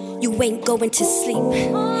and you ain't going to sleep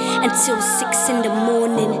until 6 in the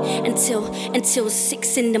morning. Until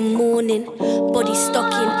 6 in the morning. Body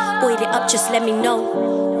stocking, oil it up, just let me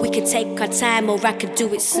know. We could take our time or I could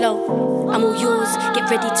do it slow. I'm all yours, get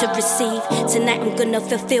ready to receive. Tonight I'm gonna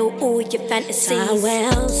fulfill all your fantasies. Time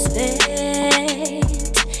well spent.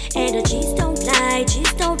 Energies don't lie,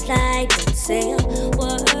 G's don't lie. Don't say a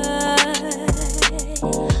word.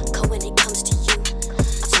 Cause when it comes to you,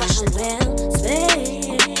 time well spent.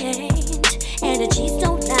 Energies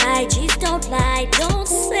don't lie, G's don't lie. Don't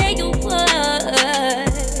say a word.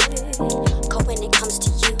 Cause when it comes to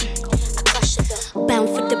you, I crush it up. Bound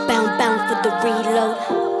for the reload.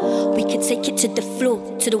 We can take it to the floor,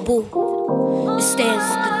 to the wall, the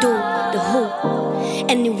stairs, the door, the hall.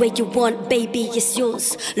 Anywhere you want, baby, it's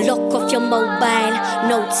yours. Lock off your mobile,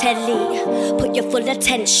 no telly. Put your full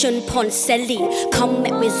attention, Poncelli. Come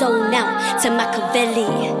make me zone out to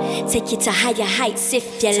Machiavelli. Take it to higher heights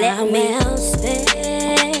if you let me.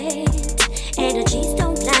 Energies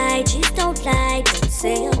don't lie, G's don't lie. Don't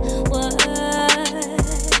say a word.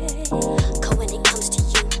 Cause when it comes to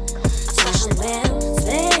you, time well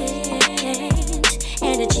spent.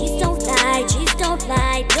 Energies don't lie, G's don't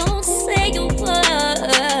lie. Don't say a word.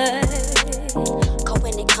 Cause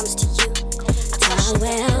when it comes to you, time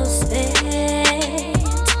well spent.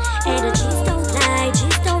 Energies don't lie,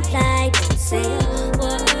 G's don't lie. Don't say a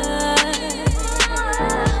word.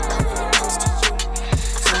 Cause when it comes to you,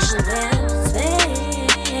 time well spent.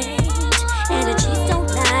 Energies don't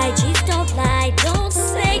lie, G's don't lie. Don't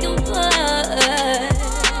say a word.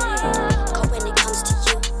 Cause when it comes to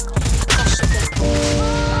you, I crush it down.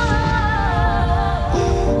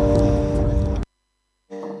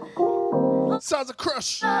 Sounds of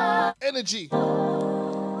Crush. Energy.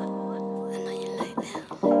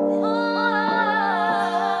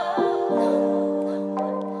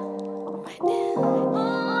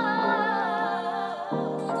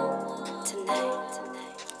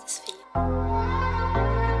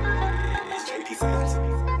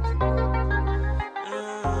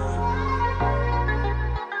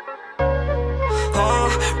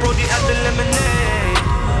 Brody at the lemonade.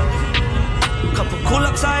 Couple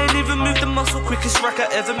call-ups, I ain't even moved the muscle. Quickest rack I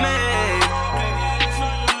ever made.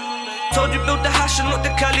 Told you build the hash and not the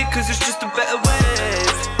Cali, cause it's just a better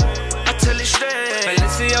wave. I tell it straight.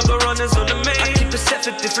 Balenciaga runners on the main. I keep it set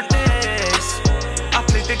for different days. I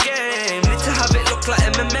play the game, need to have it look like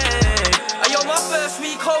MMA. Yo, my first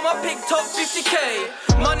week home, I picked up 50k.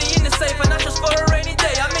 Money in the safe and that's just for a rainy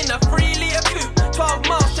day. I'm in a 3-litre coupe, 12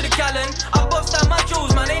 miles to the gallon. I bust down my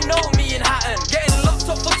jewels, man, they know me in Hatton. Getting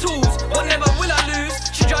locked up for tools, but never will I lose.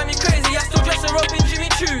 She drive me crazy, I still dress her up in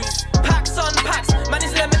Jimmy Choos. Packs on packs, man,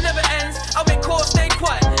 this lemon never ends. I went core, stayed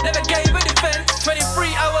quiet, never gave a defense.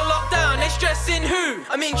 23-hour lockdown, they stressing who?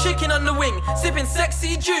 I mean chicken on the wing, sipping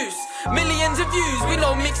sexy juice. Millions of views, we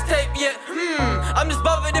no mixtape yet. I'm just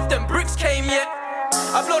bothered if them bricks came yet.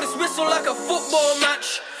 I blow this whistle like a football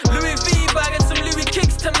match. Louis V bag and some Louis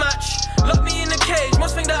kicks to match. Lock me in a cage,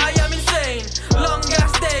 must think that I am insane. Long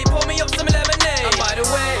ass day, pour me up some lemonade. And by the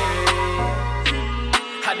way,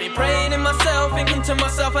 had me praying in myself, thinking to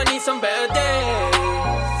myself I need some better days.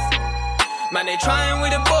 Man, they trying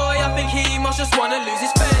with a boy, I think he must just wanna lose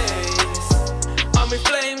his face. I'm with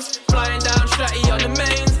flames, flying down Stratty on the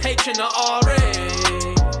mains, H in the RA.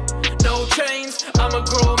 No chains, I'ma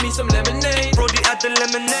grow me some lemonade. Brody at the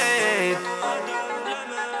lemonade.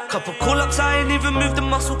 Couple call-ups, I ain't even moved the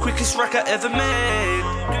muscle. Quickest rack I ever made.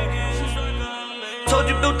 Told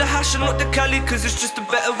you build the hash and not the Cali, cause it's just a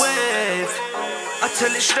better wave. I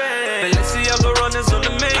tell it straight. Balenciaga runners on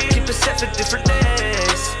the main. I keep it set for different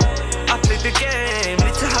days. I play the game,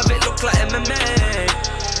 need to have it look like MMA.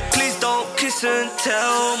 Please don't kiss and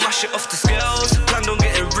tell, mash it off the scales. Planned on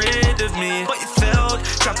getting rid of me, but you failed.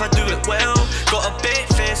 Trap, I do it well. Got a big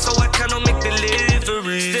face, so I cannot make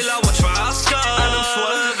deliveries. Still I watch for Oscar, and I'm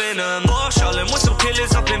swerving them. Marshalling with some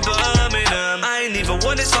killers up in Birmingham. I ain't even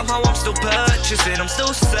want it, somehow I'm still purchasing. I'm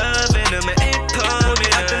still serving them, it ain't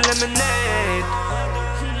permanent. At the lemonade.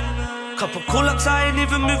 Couple call-ups, I ain't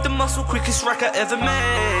even moved the muscle. Quickest rack I ever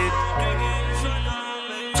made.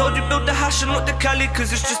 Told you build the hash and not the Cali,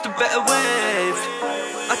 cause it's just a better wave.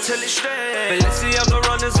 I tell it straight. Balenciaga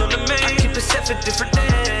runners on the main. I keep it set for different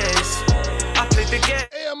days. I play the game.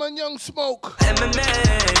 Hey, I'm on Young Smoke.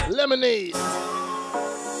 MMA. Lemonade.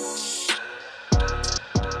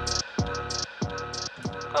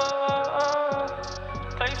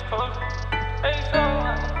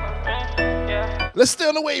 Let's stay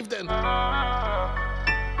on the wave then.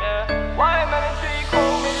 Why man until you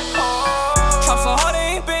call me the call? Traps so hard,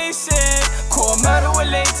 ain't basic. Core murder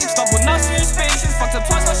with latex, double nasty in spaces. Fucked up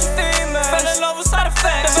twice, now she famous. Fell in love with side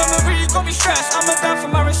effects. The memory got me stressed, I'm a down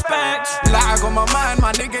for my respect. Like I got my mind,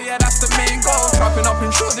 my nigga, yeah, that's the main goal. Trapping up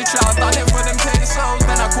in Shoreditch, I done it for them pesos.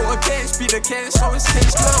 Then I caught a case, beat the case, so it's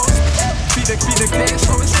case closed. Beat the case,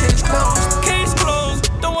 so it's case closed. Case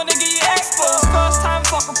closed, don't wanna get you exposed. First time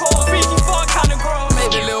fuck a pole, freaky fuck kinda gross.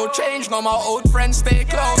 Made a little change, now my old friends stay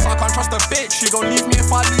close. I can't trust a bitch, she gon' leave me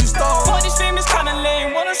if I lose though. Thought this fame is kinda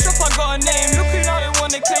lame, wanna shop, I got a name. Look who now they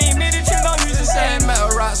wanna claim, made a tune, now who's the same. Met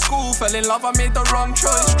her at school, fell in love, I made the wrong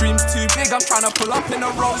choice. Dreams too big, I'm tryna pull up in a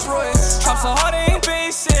Rolls Royce. Traps so hard, ain't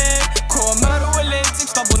basic. Core murder with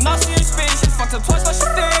latex, double nasty in spaces. Fucked up twice, now she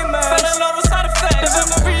famous. Fell in love with side effects. The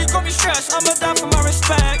memory got me stressed, I'm a down for my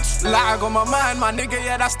respect. Like I got my mind, my nigga,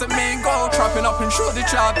 yeah, that's the main goal. Trapping up in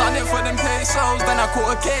Shoreditch, I done it for them pesos. Then I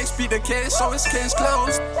caught a case, beat the case, so it's case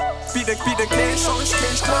closed. Beat the case, so it's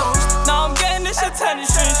case closed. Now I'm getting this attention,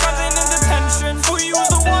 standing in detention. Thought you was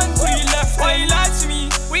the one, but you left. Why you lied to me?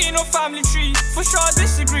 We ain't no family tree. For sure I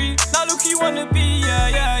disagree. Now look who you wanna be,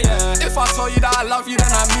 yeah. If I told you that I love you,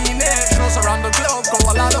 then I mean it. Shows around the globe, go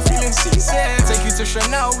a lot of feeling seasick. Take you to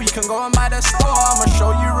Chanel, we can go and buy the store. I'ma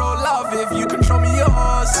show you real love if you can show me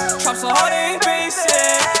yours. Traps so hard, ain't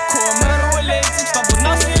basic. Core murder with latex, double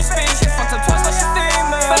nasty in spaces. Fucked up twice, now she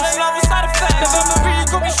famous. Fell in love with side effects. The memory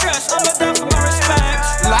got me stressed, I'm a down for my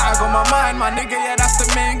respect. Like I got my mind, my nigga, yeah, that's the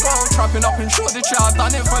main goal. Trapping up in Shoreditch, I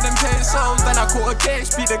done it for them pesos. Then I caught a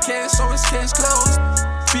case, beat the case, so it's case closed.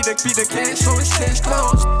 Beat the case, so it's case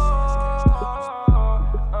closed.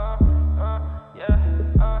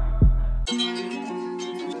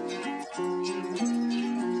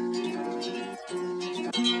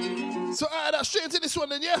 So that straight into this one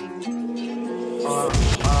then, yeah?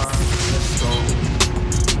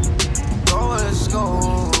 Let's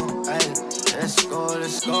go. Hey, let's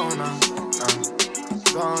go now.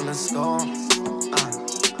 Let's go.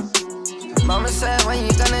 Mama said, when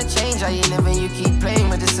you gonna change how you living? You keep playing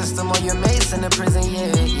with the system or your mates in the prison,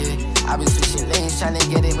 yeah. I been switching lanes, trying to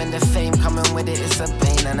get it when the fame coming with it. It's a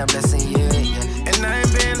pain and a blessing, yeah. And I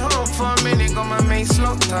ain't been home for a minute, got my mates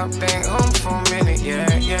locked up, they ain't home for a minute, yeah,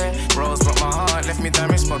 yeah. Rose broke my heart, left me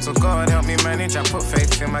damaged, spot, so God help me manage, I put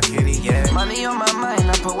faith in my kitty, yeah. Money on my mind,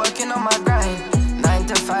 I put working on my grind. 9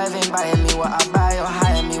 to 5 ain't buying me what I buy or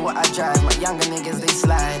hire me what I drive. My younger niggas, they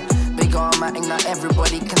slide. Big on my thing, not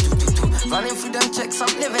everybody can do. Running through them checks,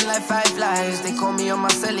 I'm living like 5 lives. They call me on my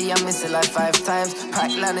celly, I miss it like 5 times.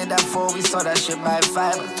 Pack landed at 4, we saw that shit by 5.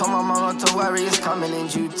 I told my mama not to worry, it's coming in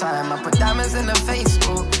due time. I put diamonds in the face,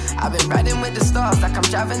 ooh. I've been riding with the stars like I'm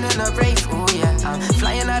driving in a Wraith, ooh, yeah. I'm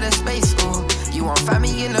flying out of space, ooh. You want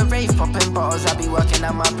family in a rave, popping bottles, I be working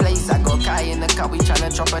at my place. I got Kai in the car, we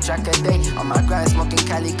tryna drop a track a day. On my grind, smoking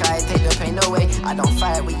Cali Kai, take the pain away. I don't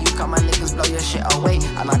fight when you come, my niggas blow your shit away.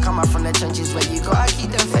 And I come out from the trenches where you go, I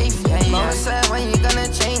keep the faith, yeah, yeah. Mama said, when you gonna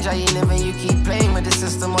change, how you living, you keep playing with the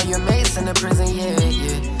system or your mates in the prison, yeah,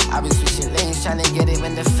 yeah. I be switching lanes, tryna get it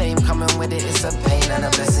when the fame coming with it, it's a pain and a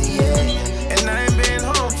blessing, yeah, yeah. And I ain't been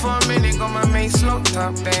home for a minute, got my mates locked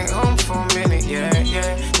up, they ain't home for a minute, yeah,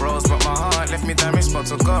 yeah. Rose broke my heart, left me damaged, spot,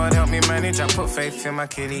 so God help me manage, I put faith in my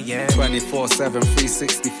kitty, yeah. 24/7,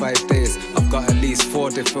 365 days. I've got at least 4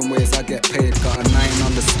 different ways I get paid. Got a 9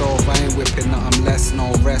 on the stove, I ain't whipping nothing less,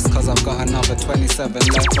 no rest, cause I've got another 27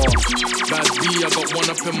 left on. Bad B, I got one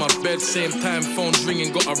up in my bed, same time phone's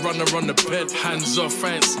ringing, got a runner on the bed. Hands off,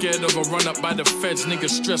 I ain't scared of a run up by the feds. Niggas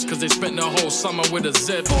stressed cause they spent the whole summer with a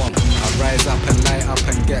Z on. I rise up and light up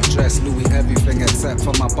and get dressed, Louis everything except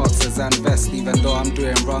for my boxers and vest. Even though I'm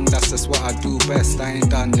doing wrong, that's just what I do best. I ain't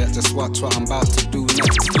done yet, just watch what I'm about to do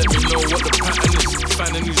next. Let me know what the pattern is.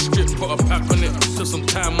 Find a new strip, put a pack on it. Took some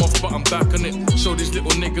time off, but I'm back on it. Show these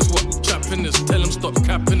little niggas what trapping is. Tell them stop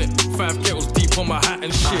capping it. 5 kettles deep on my hat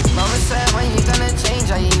and shit. Mama said, when you gonna change,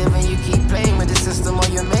 how you living, you keep playing with the system or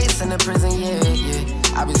your mates in the prison, yeah,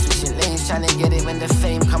 yeah. I be switching lanes, tryna get it when the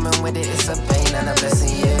fame coming with it, it's a pain and a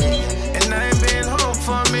blessing, yeah, yeah. And I ain't been home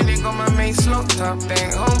for a minute, got my mates locked up, they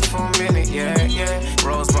ain't home for a minute, yeah, yeah.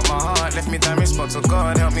 Rose broke my heart, left me damaged, spot, so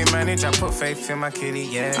God help me manage, I put faith in my kitty,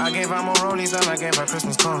 yeah. I gave her more rollies than I gave her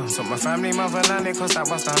Christmas cards. Took my family motherland, it cause that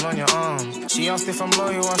bust down on your arm. She asked if I'm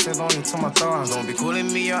loyal, I said only to my thumbs. Don't be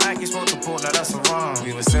calling me your act, you spoke to port, now that's wrong.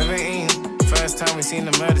 We were 17. First time we seen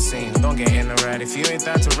the murder scene. Don't get in the ride if you ain't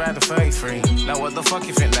down to ride the 33. Now what the fuck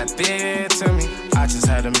you think that did to me? I just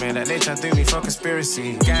had a man that they try to do me for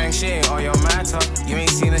conspiracy. Gang shit, all your matter. You ain't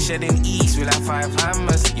seen a shed in East with like 5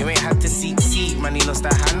 hammers. You ain't had to seek, man, he lost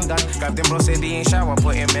that handgun. Grabbed him bro, said he ain't shower,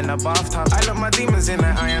 put him in the bathtub. I look my demons in the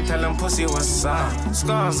eye and tell him pussy what's up.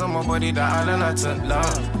 Scars on my body that I learned how to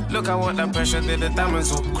love. Look at what that pressure did, the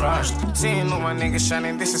diamonds all crushed. Seeing all my niggas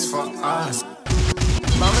shining, this is for us.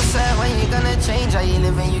 Mama said, when you gonna change, how you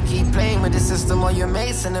living, you keep playing with the system or your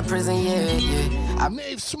mates in the prison, yeah, yeah. I'm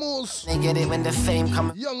Nave Smalls. They get it when the fame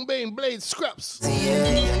come. Young Bane, Blade, Scraps. Yeah,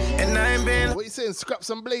 yeah. And I ain't been. What you saying,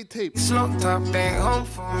 Scraps and Blade tape? Locked up, they ain't home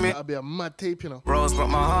for me. That'll be a mad tape, you know. Rose broke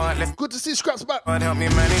my heart, left. Good to see Scraps back. God help me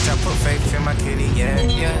manage, I put faith in my kitty, yeah,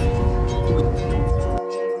 yeah.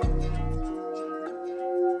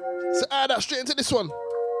 So add that straight into this one.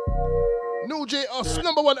 New J Us,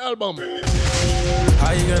 #1 album.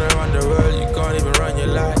 How you gonna run the world? You can't even run your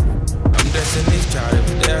life. I'm destiny's child,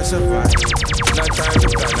 every day I survive. No time to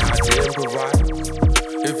plan how to improvise.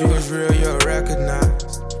 If you was real, you'll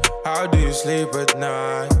recognize. How do you sleep at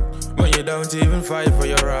night when you don't even fight for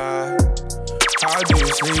your right? How do you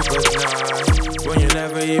sleep at night when you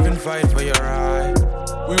never even fight for your right?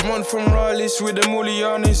 We run from Raleighs with the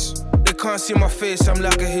Mulianis. They can't see my face, I'm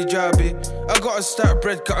like a hijabi. I gotta start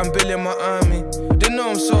bread, cut and bill in my army. They know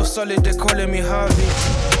I'm so solid, they calling me Harvey.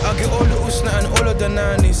 I get all the usna and all of the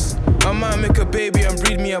nannies. I might make a baby and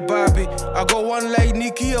breed me a Barbie. I got one like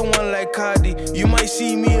Nicki and one like Cardi. You might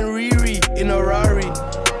see me and Riri in a Rari.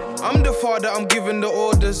 I'm the father, I'm giving the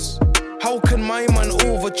orders. How can my man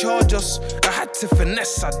overcharge us? I had to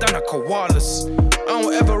finesse, I done a koalas. I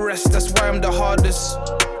don't ever rest, that's why I'm the hardest.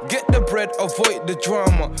 Get the bread, avoid the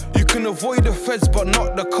drama. You can avoid the feds, but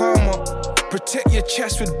not the karma. Protect your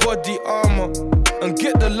chest with body armor. And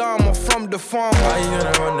get the llama from the farmer. How you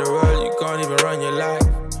gonna run the world? You can't even run your life.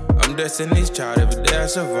 I'm destiny's child, every day I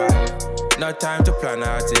survive. No time to plan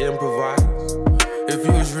how to improvise. If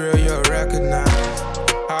you was real, you'll recognize.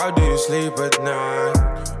 How do you sleep at night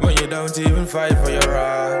when you don't even fight for your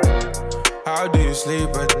right? How do you sleep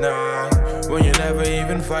at night when you never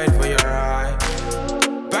even fight for your right?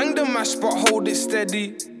 Bang the mash but hold it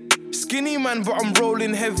steady. Skinny man but I'm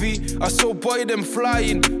rolling heavy. I saw boy them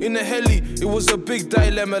flying in a heli. It was a big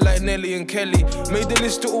dilemma like Nelly and Kelly. Made the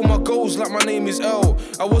list of all my goals like my name is L.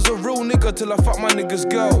 I was a real nigga till I fucked my nigga's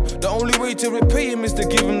girl. The only way to repay him is to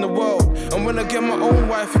give him the world. And when I get my own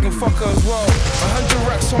wife, I can fuck her as well. 100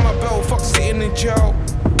 racks on my belt, fuck sitting in jail.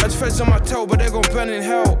 Had feds on my tail, but they gon' burn in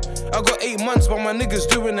hell. I got 8 months, but my niggas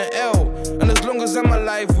doing the L. And as long as I'm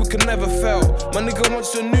alive, we can never fail. My nigga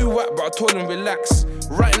wants a new whack, but I told him relax.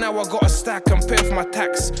 Right now I got a stack, I'm paying for my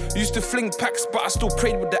tax. Used to fling packs, but I still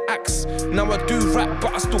prayed with the axe. Now I do rap,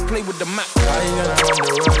 but I still play with the Mac. How you gonna run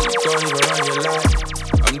the world? You can't even run your life.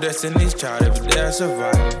 I'm Destiny's child, every day I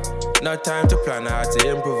survive. No time to plan how to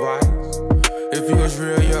improvise. If it was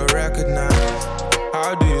real, you'll recognize.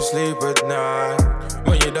 How do you sleep at night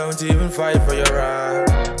when you don't even fight for your right?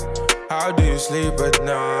 How do you sleep at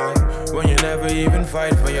night when you never even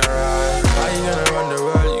fight for your right? How you gonna run the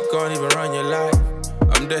world? You can't even run your life.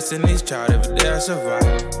 I'm Destiny's child, every day I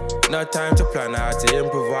survive. No time to plan how to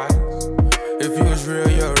improvise. If it was real,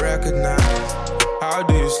 you'll recognize. How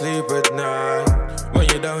do you sleep at night when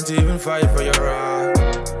you don't even fight for your right?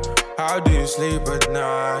 How do you sleep at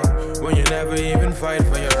night when you never even fight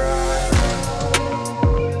for your right?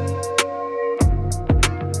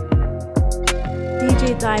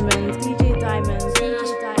 DJ Diamond, DJ Diamond, DJ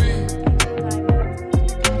Diamond, DJ Diamond.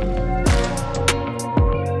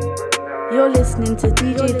 You're listening to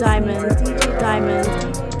DJ Diamond, DJ Diamond,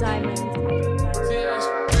 DJ Diamond.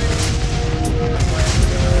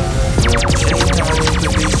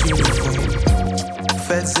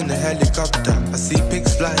 Feds in the helicopter. I see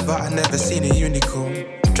pigs fly, but I never seen a unicorn.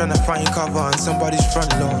 Tryna find cover on somebody's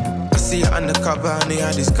front lawn. I see it undercover and he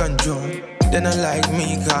had his gun drawn. They not like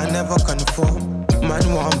me, cause I never conform.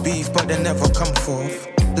 Man want beef, but they never come forth.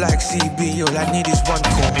 Like CB, all I need is one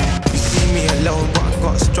call. You see me alone, but I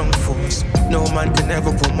got a strong force. No man can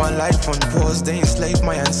ever put my life on pause. They enslaved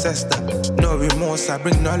my ancestor. No remorse, I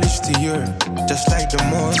bring knowledge to Europe. Just like the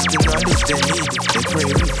Moors, the knowledge they need, they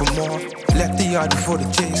craving for more. Left the yard before the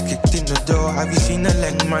chase kicked in the door. Have you seen a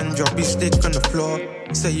leng man drop his stick on the floor?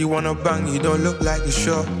 Say you wanna bang, you don't look like you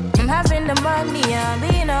sure. I'm having the money, I'm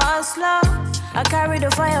being a hustler. I carry the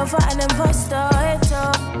fire for an imposter. It's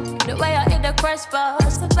up the way I hit the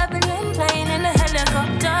crossbars. The Babylon plane in the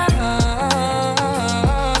helicopter.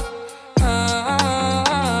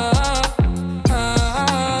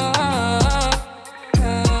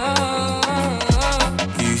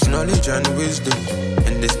 Use knowledge and wisdom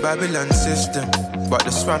in this Babylon system. But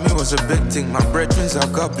the swami was a big thing. My brethrens are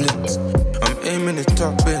goblins. I'm aiming at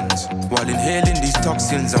top ends while inhaling these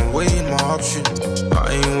toxins. I'm weighing my options.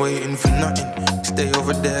 I ain't waiting for nothing. Stay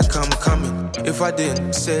over there, come coming. If I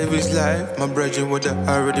didn't save his life, my brethren would've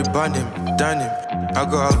already banned him, done him. I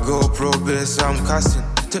got a GoPro base, so I'm cussing.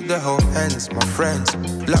 Took the whole hands, my friends,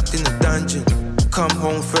 locked in the dungeon. Come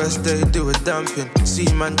home first day, do a dumping.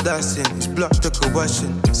 See man dusting, his block took a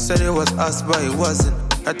washing. Said it was us, but it wasn't.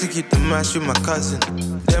 Had to keep the mash with my cousin.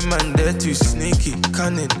 Them man, they're too sneaky,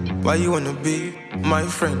 cunning. Why you wanna be my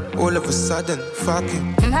friend? All of a sudden,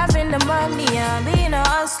 fucking. I'm having the money, I'm being a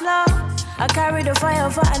hustler. I carry the fire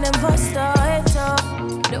for an imposter. It's up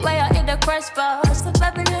the way I hit the crossbars. The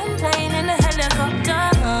Babylon plane in the helicopter.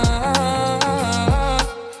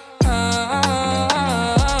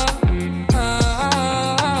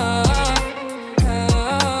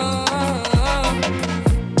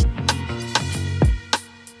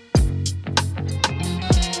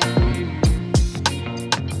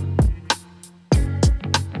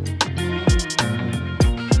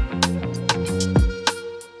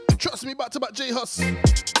 Trust me, back to back J-Hus.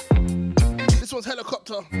 This one's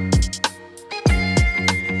Helicopter.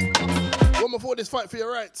 One before this, fight for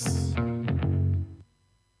your rights.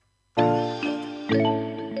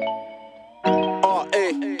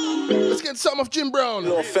 Let's get something off Jim Brown.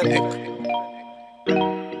 Authentic.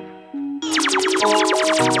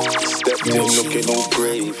 Stepped in looking all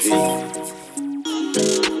gravy.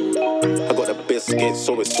 I got a biscuit,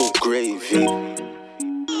 so it's all gravy.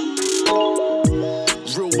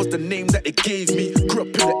 Real was the name that they gave me. Grew up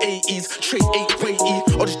in the 80s, trade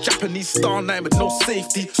 880. All this Japanese Star 9 with no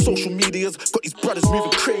safety. Social media's got these brothers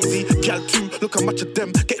moving crazy. Gal too, look how much of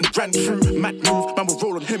them getting ran through. Mad move, man will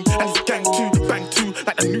roll on him and his gang too. Bang too,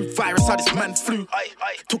 like the new virus, how this man flew.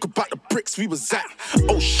 Talk about the bricks we was at.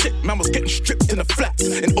 Oh shit, man was getting stripped in the flats.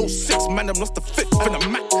 In 06, man, them lost the fifth in the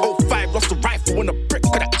Mac. 05, lost the rifle and a brick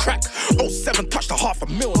for that crack. 07, touched a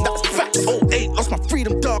 $500,000, that was facts. 08, lost my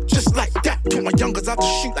freedom, dog, just like that. Took my youngers out to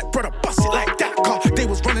shoot like brother, bust it like that. Car, they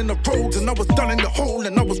was running the roads and I was done in the hole.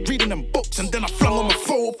 And I was reading them books and then I flung on my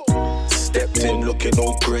phobe. Stepped in looking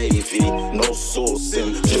all gravy. No sauce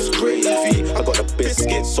in, just gravy. I got a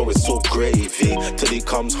biscuit, so it's all gravy. Till he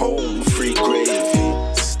comes home, free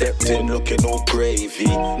gravy. Stepped in looking all gravy.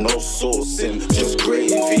 No sauce in, just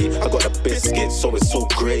gravy. I got a biscuit, so it's all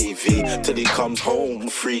gravy. Till he comes home,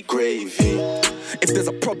 free gravy. If there's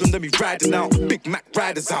a problem, then we riding out. Big Mac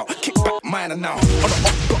riders out. Kick back miner now. On the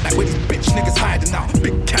up block, like where these bitch niggas hiding out.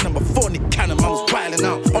 Big cam man was wilding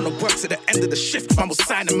out. On the works at the end of the shift, man was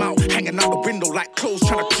signing him out. Hanging out the window like clothes,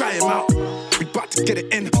 trying to dry him out. We about to get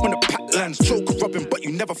it in when the pack lands. Joker robbing, but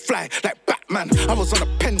you never fly like Batman. I was on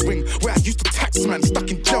a pen ring where I used to tax man. Stuck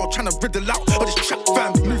in jail, trying to riddle out all this trap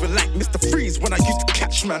fam. Moving like Mr. Freeze when I used to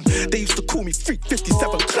catch man. They used to call me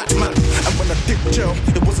 357 clap man. And when I did jail,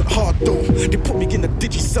 it wasn't hard though. They put me in a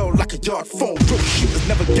digi cell like a yard phone. Bro, shooters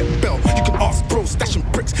never get bail. You can ask bro, stashing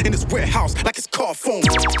bricks in his warehouse like it's car phone.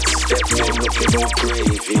 Stepped in looking all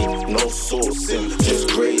gravy, no sauce in, just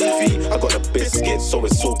gravy. I got a biscuit, so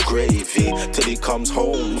it's all gravy. Till he comes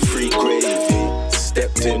home, free gravy.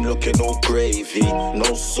 Stepped in looking all gravy,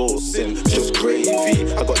 no sauce in, just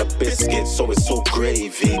gravy. I got a biscuit, so it's all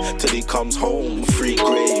gravy. Till he comes home, free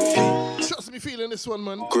gravy. Trust me, feeling this one,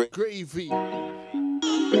 man. Gravy.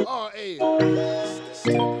 R.A.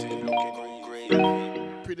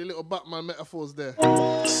 Pretty little Batman metaphors there.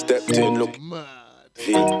 Stepped in looking mad.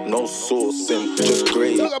 No sauce in, just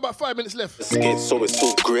gravy. Still got about 5 minutes left. Biscuit, so it's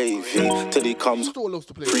all gravy. Till he comes home,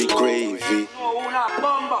 free gravy.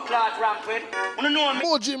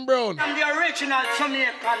 More Jim Brown. I'm the original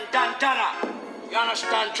Jamaican Dantana. You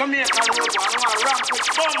understand? Jamaican road one. I ramp with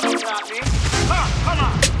bomb clock, me. Come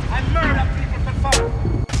on. I murder people for fun.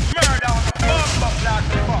 Murder on a bomb clock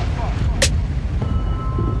for fun.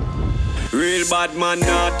 Real bad man,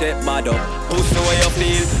 not take bad up. Pussy where you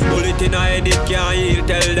feel, bullet in a head, it can't heal.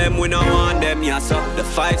 Tell them we not want them, yeah, so the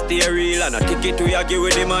 5 stay real and a ticket we a give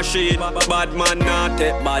with the machine. Bad man, not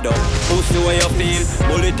take bad up. Pussy where you feel,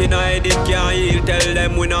 bullet in a head, it can't heal. Tell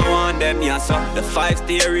them we not want them, yeah, so the 5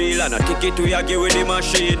 stay real and a ticket we a give with the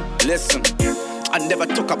machine. Listen, I never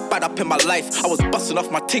took a bad up in my life. I was busting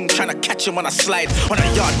off my ting, trying to catch him when I slide. On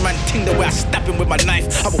a yard man ting, the way I stab him with my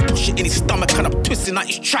knife. I will push it in his stomach and I'm twisting out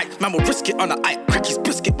his tripe. Man will risk it on the eye, crack his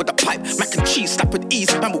biscuit with a pipe. Mac and cheese, slap with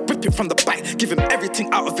ease, man will rip it from the bite. Give him everything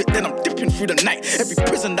out of it, then I'm dipping through the night. Every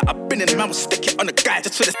prison that I've been in, man will stick it on the guy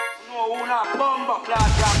just for the... No, who not bomber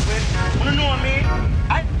class rapping. You know me?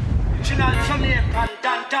 I original Jamaican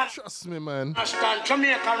Dantan. Trust me, man. Understand?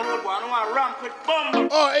 Jamaican road one. I want to ramp with bomber.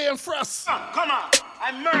 Oh, A.M. Frost. Come on.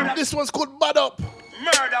 I murder. This one's called Bad Up.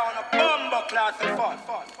 Murder on a bomber class and fun.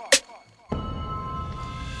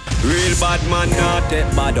 Real bad man, not take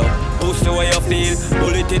bad up. Pussy where you feel,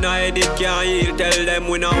 bullet in a head, it can't heal. Tell them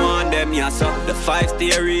we not want them, yeah, so the 5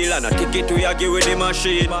 stay real and a ticket we a give with the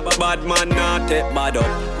machine. Bad man, not take bad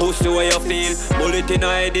up. Pussy where you feel, bullet in a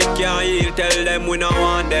head, it can't heal. Tell them we not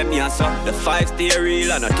want them, yeah, so the 5 stay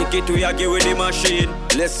real and a ticket we a give with the machine.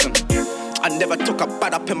 Listen, I never took a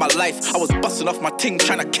bad up in my life. I was busting off my ting,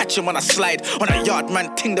 trying to catch him when I slide. On a yard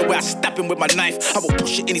man ting, the way I stab him with my knife. I will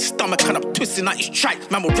push it in his stomach and I'm twisting out his tripe.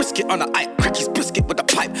 Man will risk it on the eye, crack his biscuit with a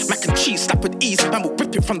pipe. Mac and cheese, slap with ease, man will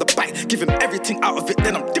rip it from the bite. Give him everything out of it,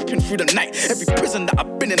 then I'm dipping through the night. Every prison that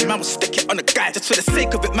I've been in, man will stick it on the guy. Just for the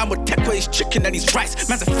sake of it, man will take away his chicken and his rice.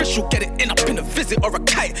 Man's official, get it in up in a visit or a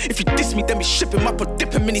kite. If you diss me, then we ship him up or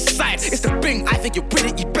dip him in his side. It's the thing, either you're with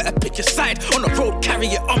it, you better pick your side. On the road, carry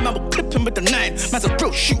it on, man will clip him with the 9. Man's a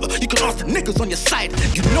real shooter, you can ask the niggas on your side.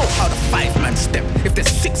 You know how the 5 man step. If there's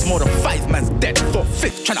 6 more than 5 man's dead.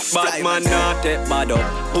 4/5 tryna fly. Bad man, not take bad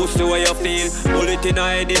up. Pussy where you feel, bullet in a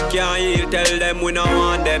head, it can't heal. Tell them we not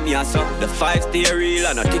want them, yeah, so the 5 stay real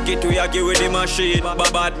and a ticket we a give with the machine.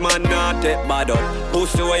 Bad man, not take bad up.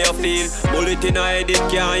 Pussy where you feel, bullet in a head, it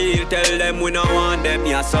can't heal. Tell them we not want them,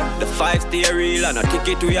 yeah, so the 5 stay real and a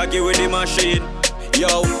ticket we a give with the machine.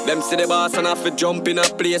 Yo, them see the boss and have to jump in a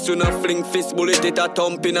place. You not fling fist, bullet it a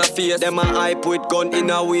thump in a face. Them a hype with gun in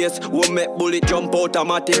a waist. Who make bullet jump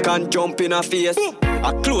automatic and jump in a face.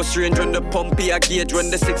 A close range when the pumpy a gauge. When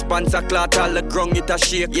the 6 pants a clot, all the ground it a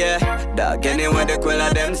shake. Yeah, dog anywhere the quill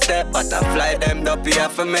of them step. Butterfly them up here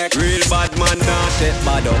for make. Real bad man not take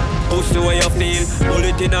bad up. Pussy where you feel,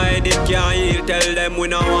 bullet in a head it can't heal. Tell them we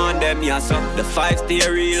not want them, yeah, so the 5 stay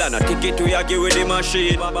real and a ticket we a give with the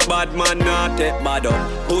machine. Bad man not take bad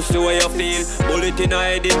up. Pussy where you feel, bullet in a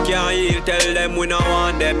head it can't heal. Tell them we not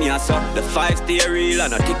want them, yeah, so the 5 stay real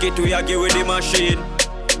and a ticket we a give with the machine.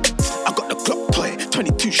 I got the Glock toy,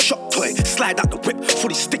 22 shot toy. Slide out the whip,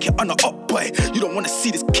 fully stick it on the up boy. You don't wanna see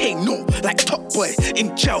this K-No, like Top Boy.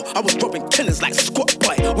 In jail, I was robbing killers like Squat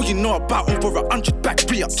Boy. What you know about over 100 back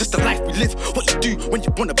re-up, just the life we live. What you do when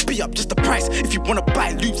you wanna be up, just the price. If you wanna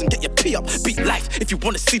buy lubes and get your pee up, beat life. If you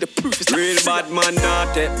wanna see the proof, it's like real bad man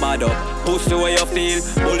not take bad up. Pussy where you feel,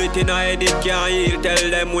 bullet in a head it can't heal. Tell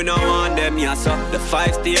them we not want them, yeah, so the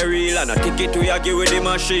 5 stay real and a ticket we a give with the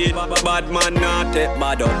machine. Bad man not take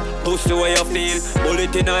bad up. Pussy where you feel,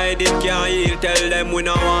 bullet in a head it can't heal. Tell them we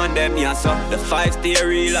not want them, yeah, so the 5 stay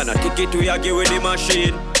real and a ticket we a give with the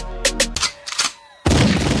machine.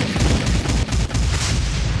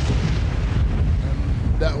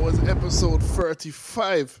 episode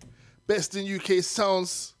 35. Best in UK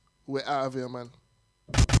sounds. We're out of here, man.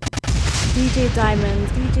 DJ Diamond,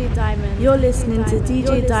 DJ Diamond. You're listening to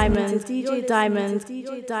DJ Diamond, DJ Diamond,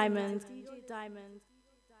 DJ Diamond, DJ Diamond.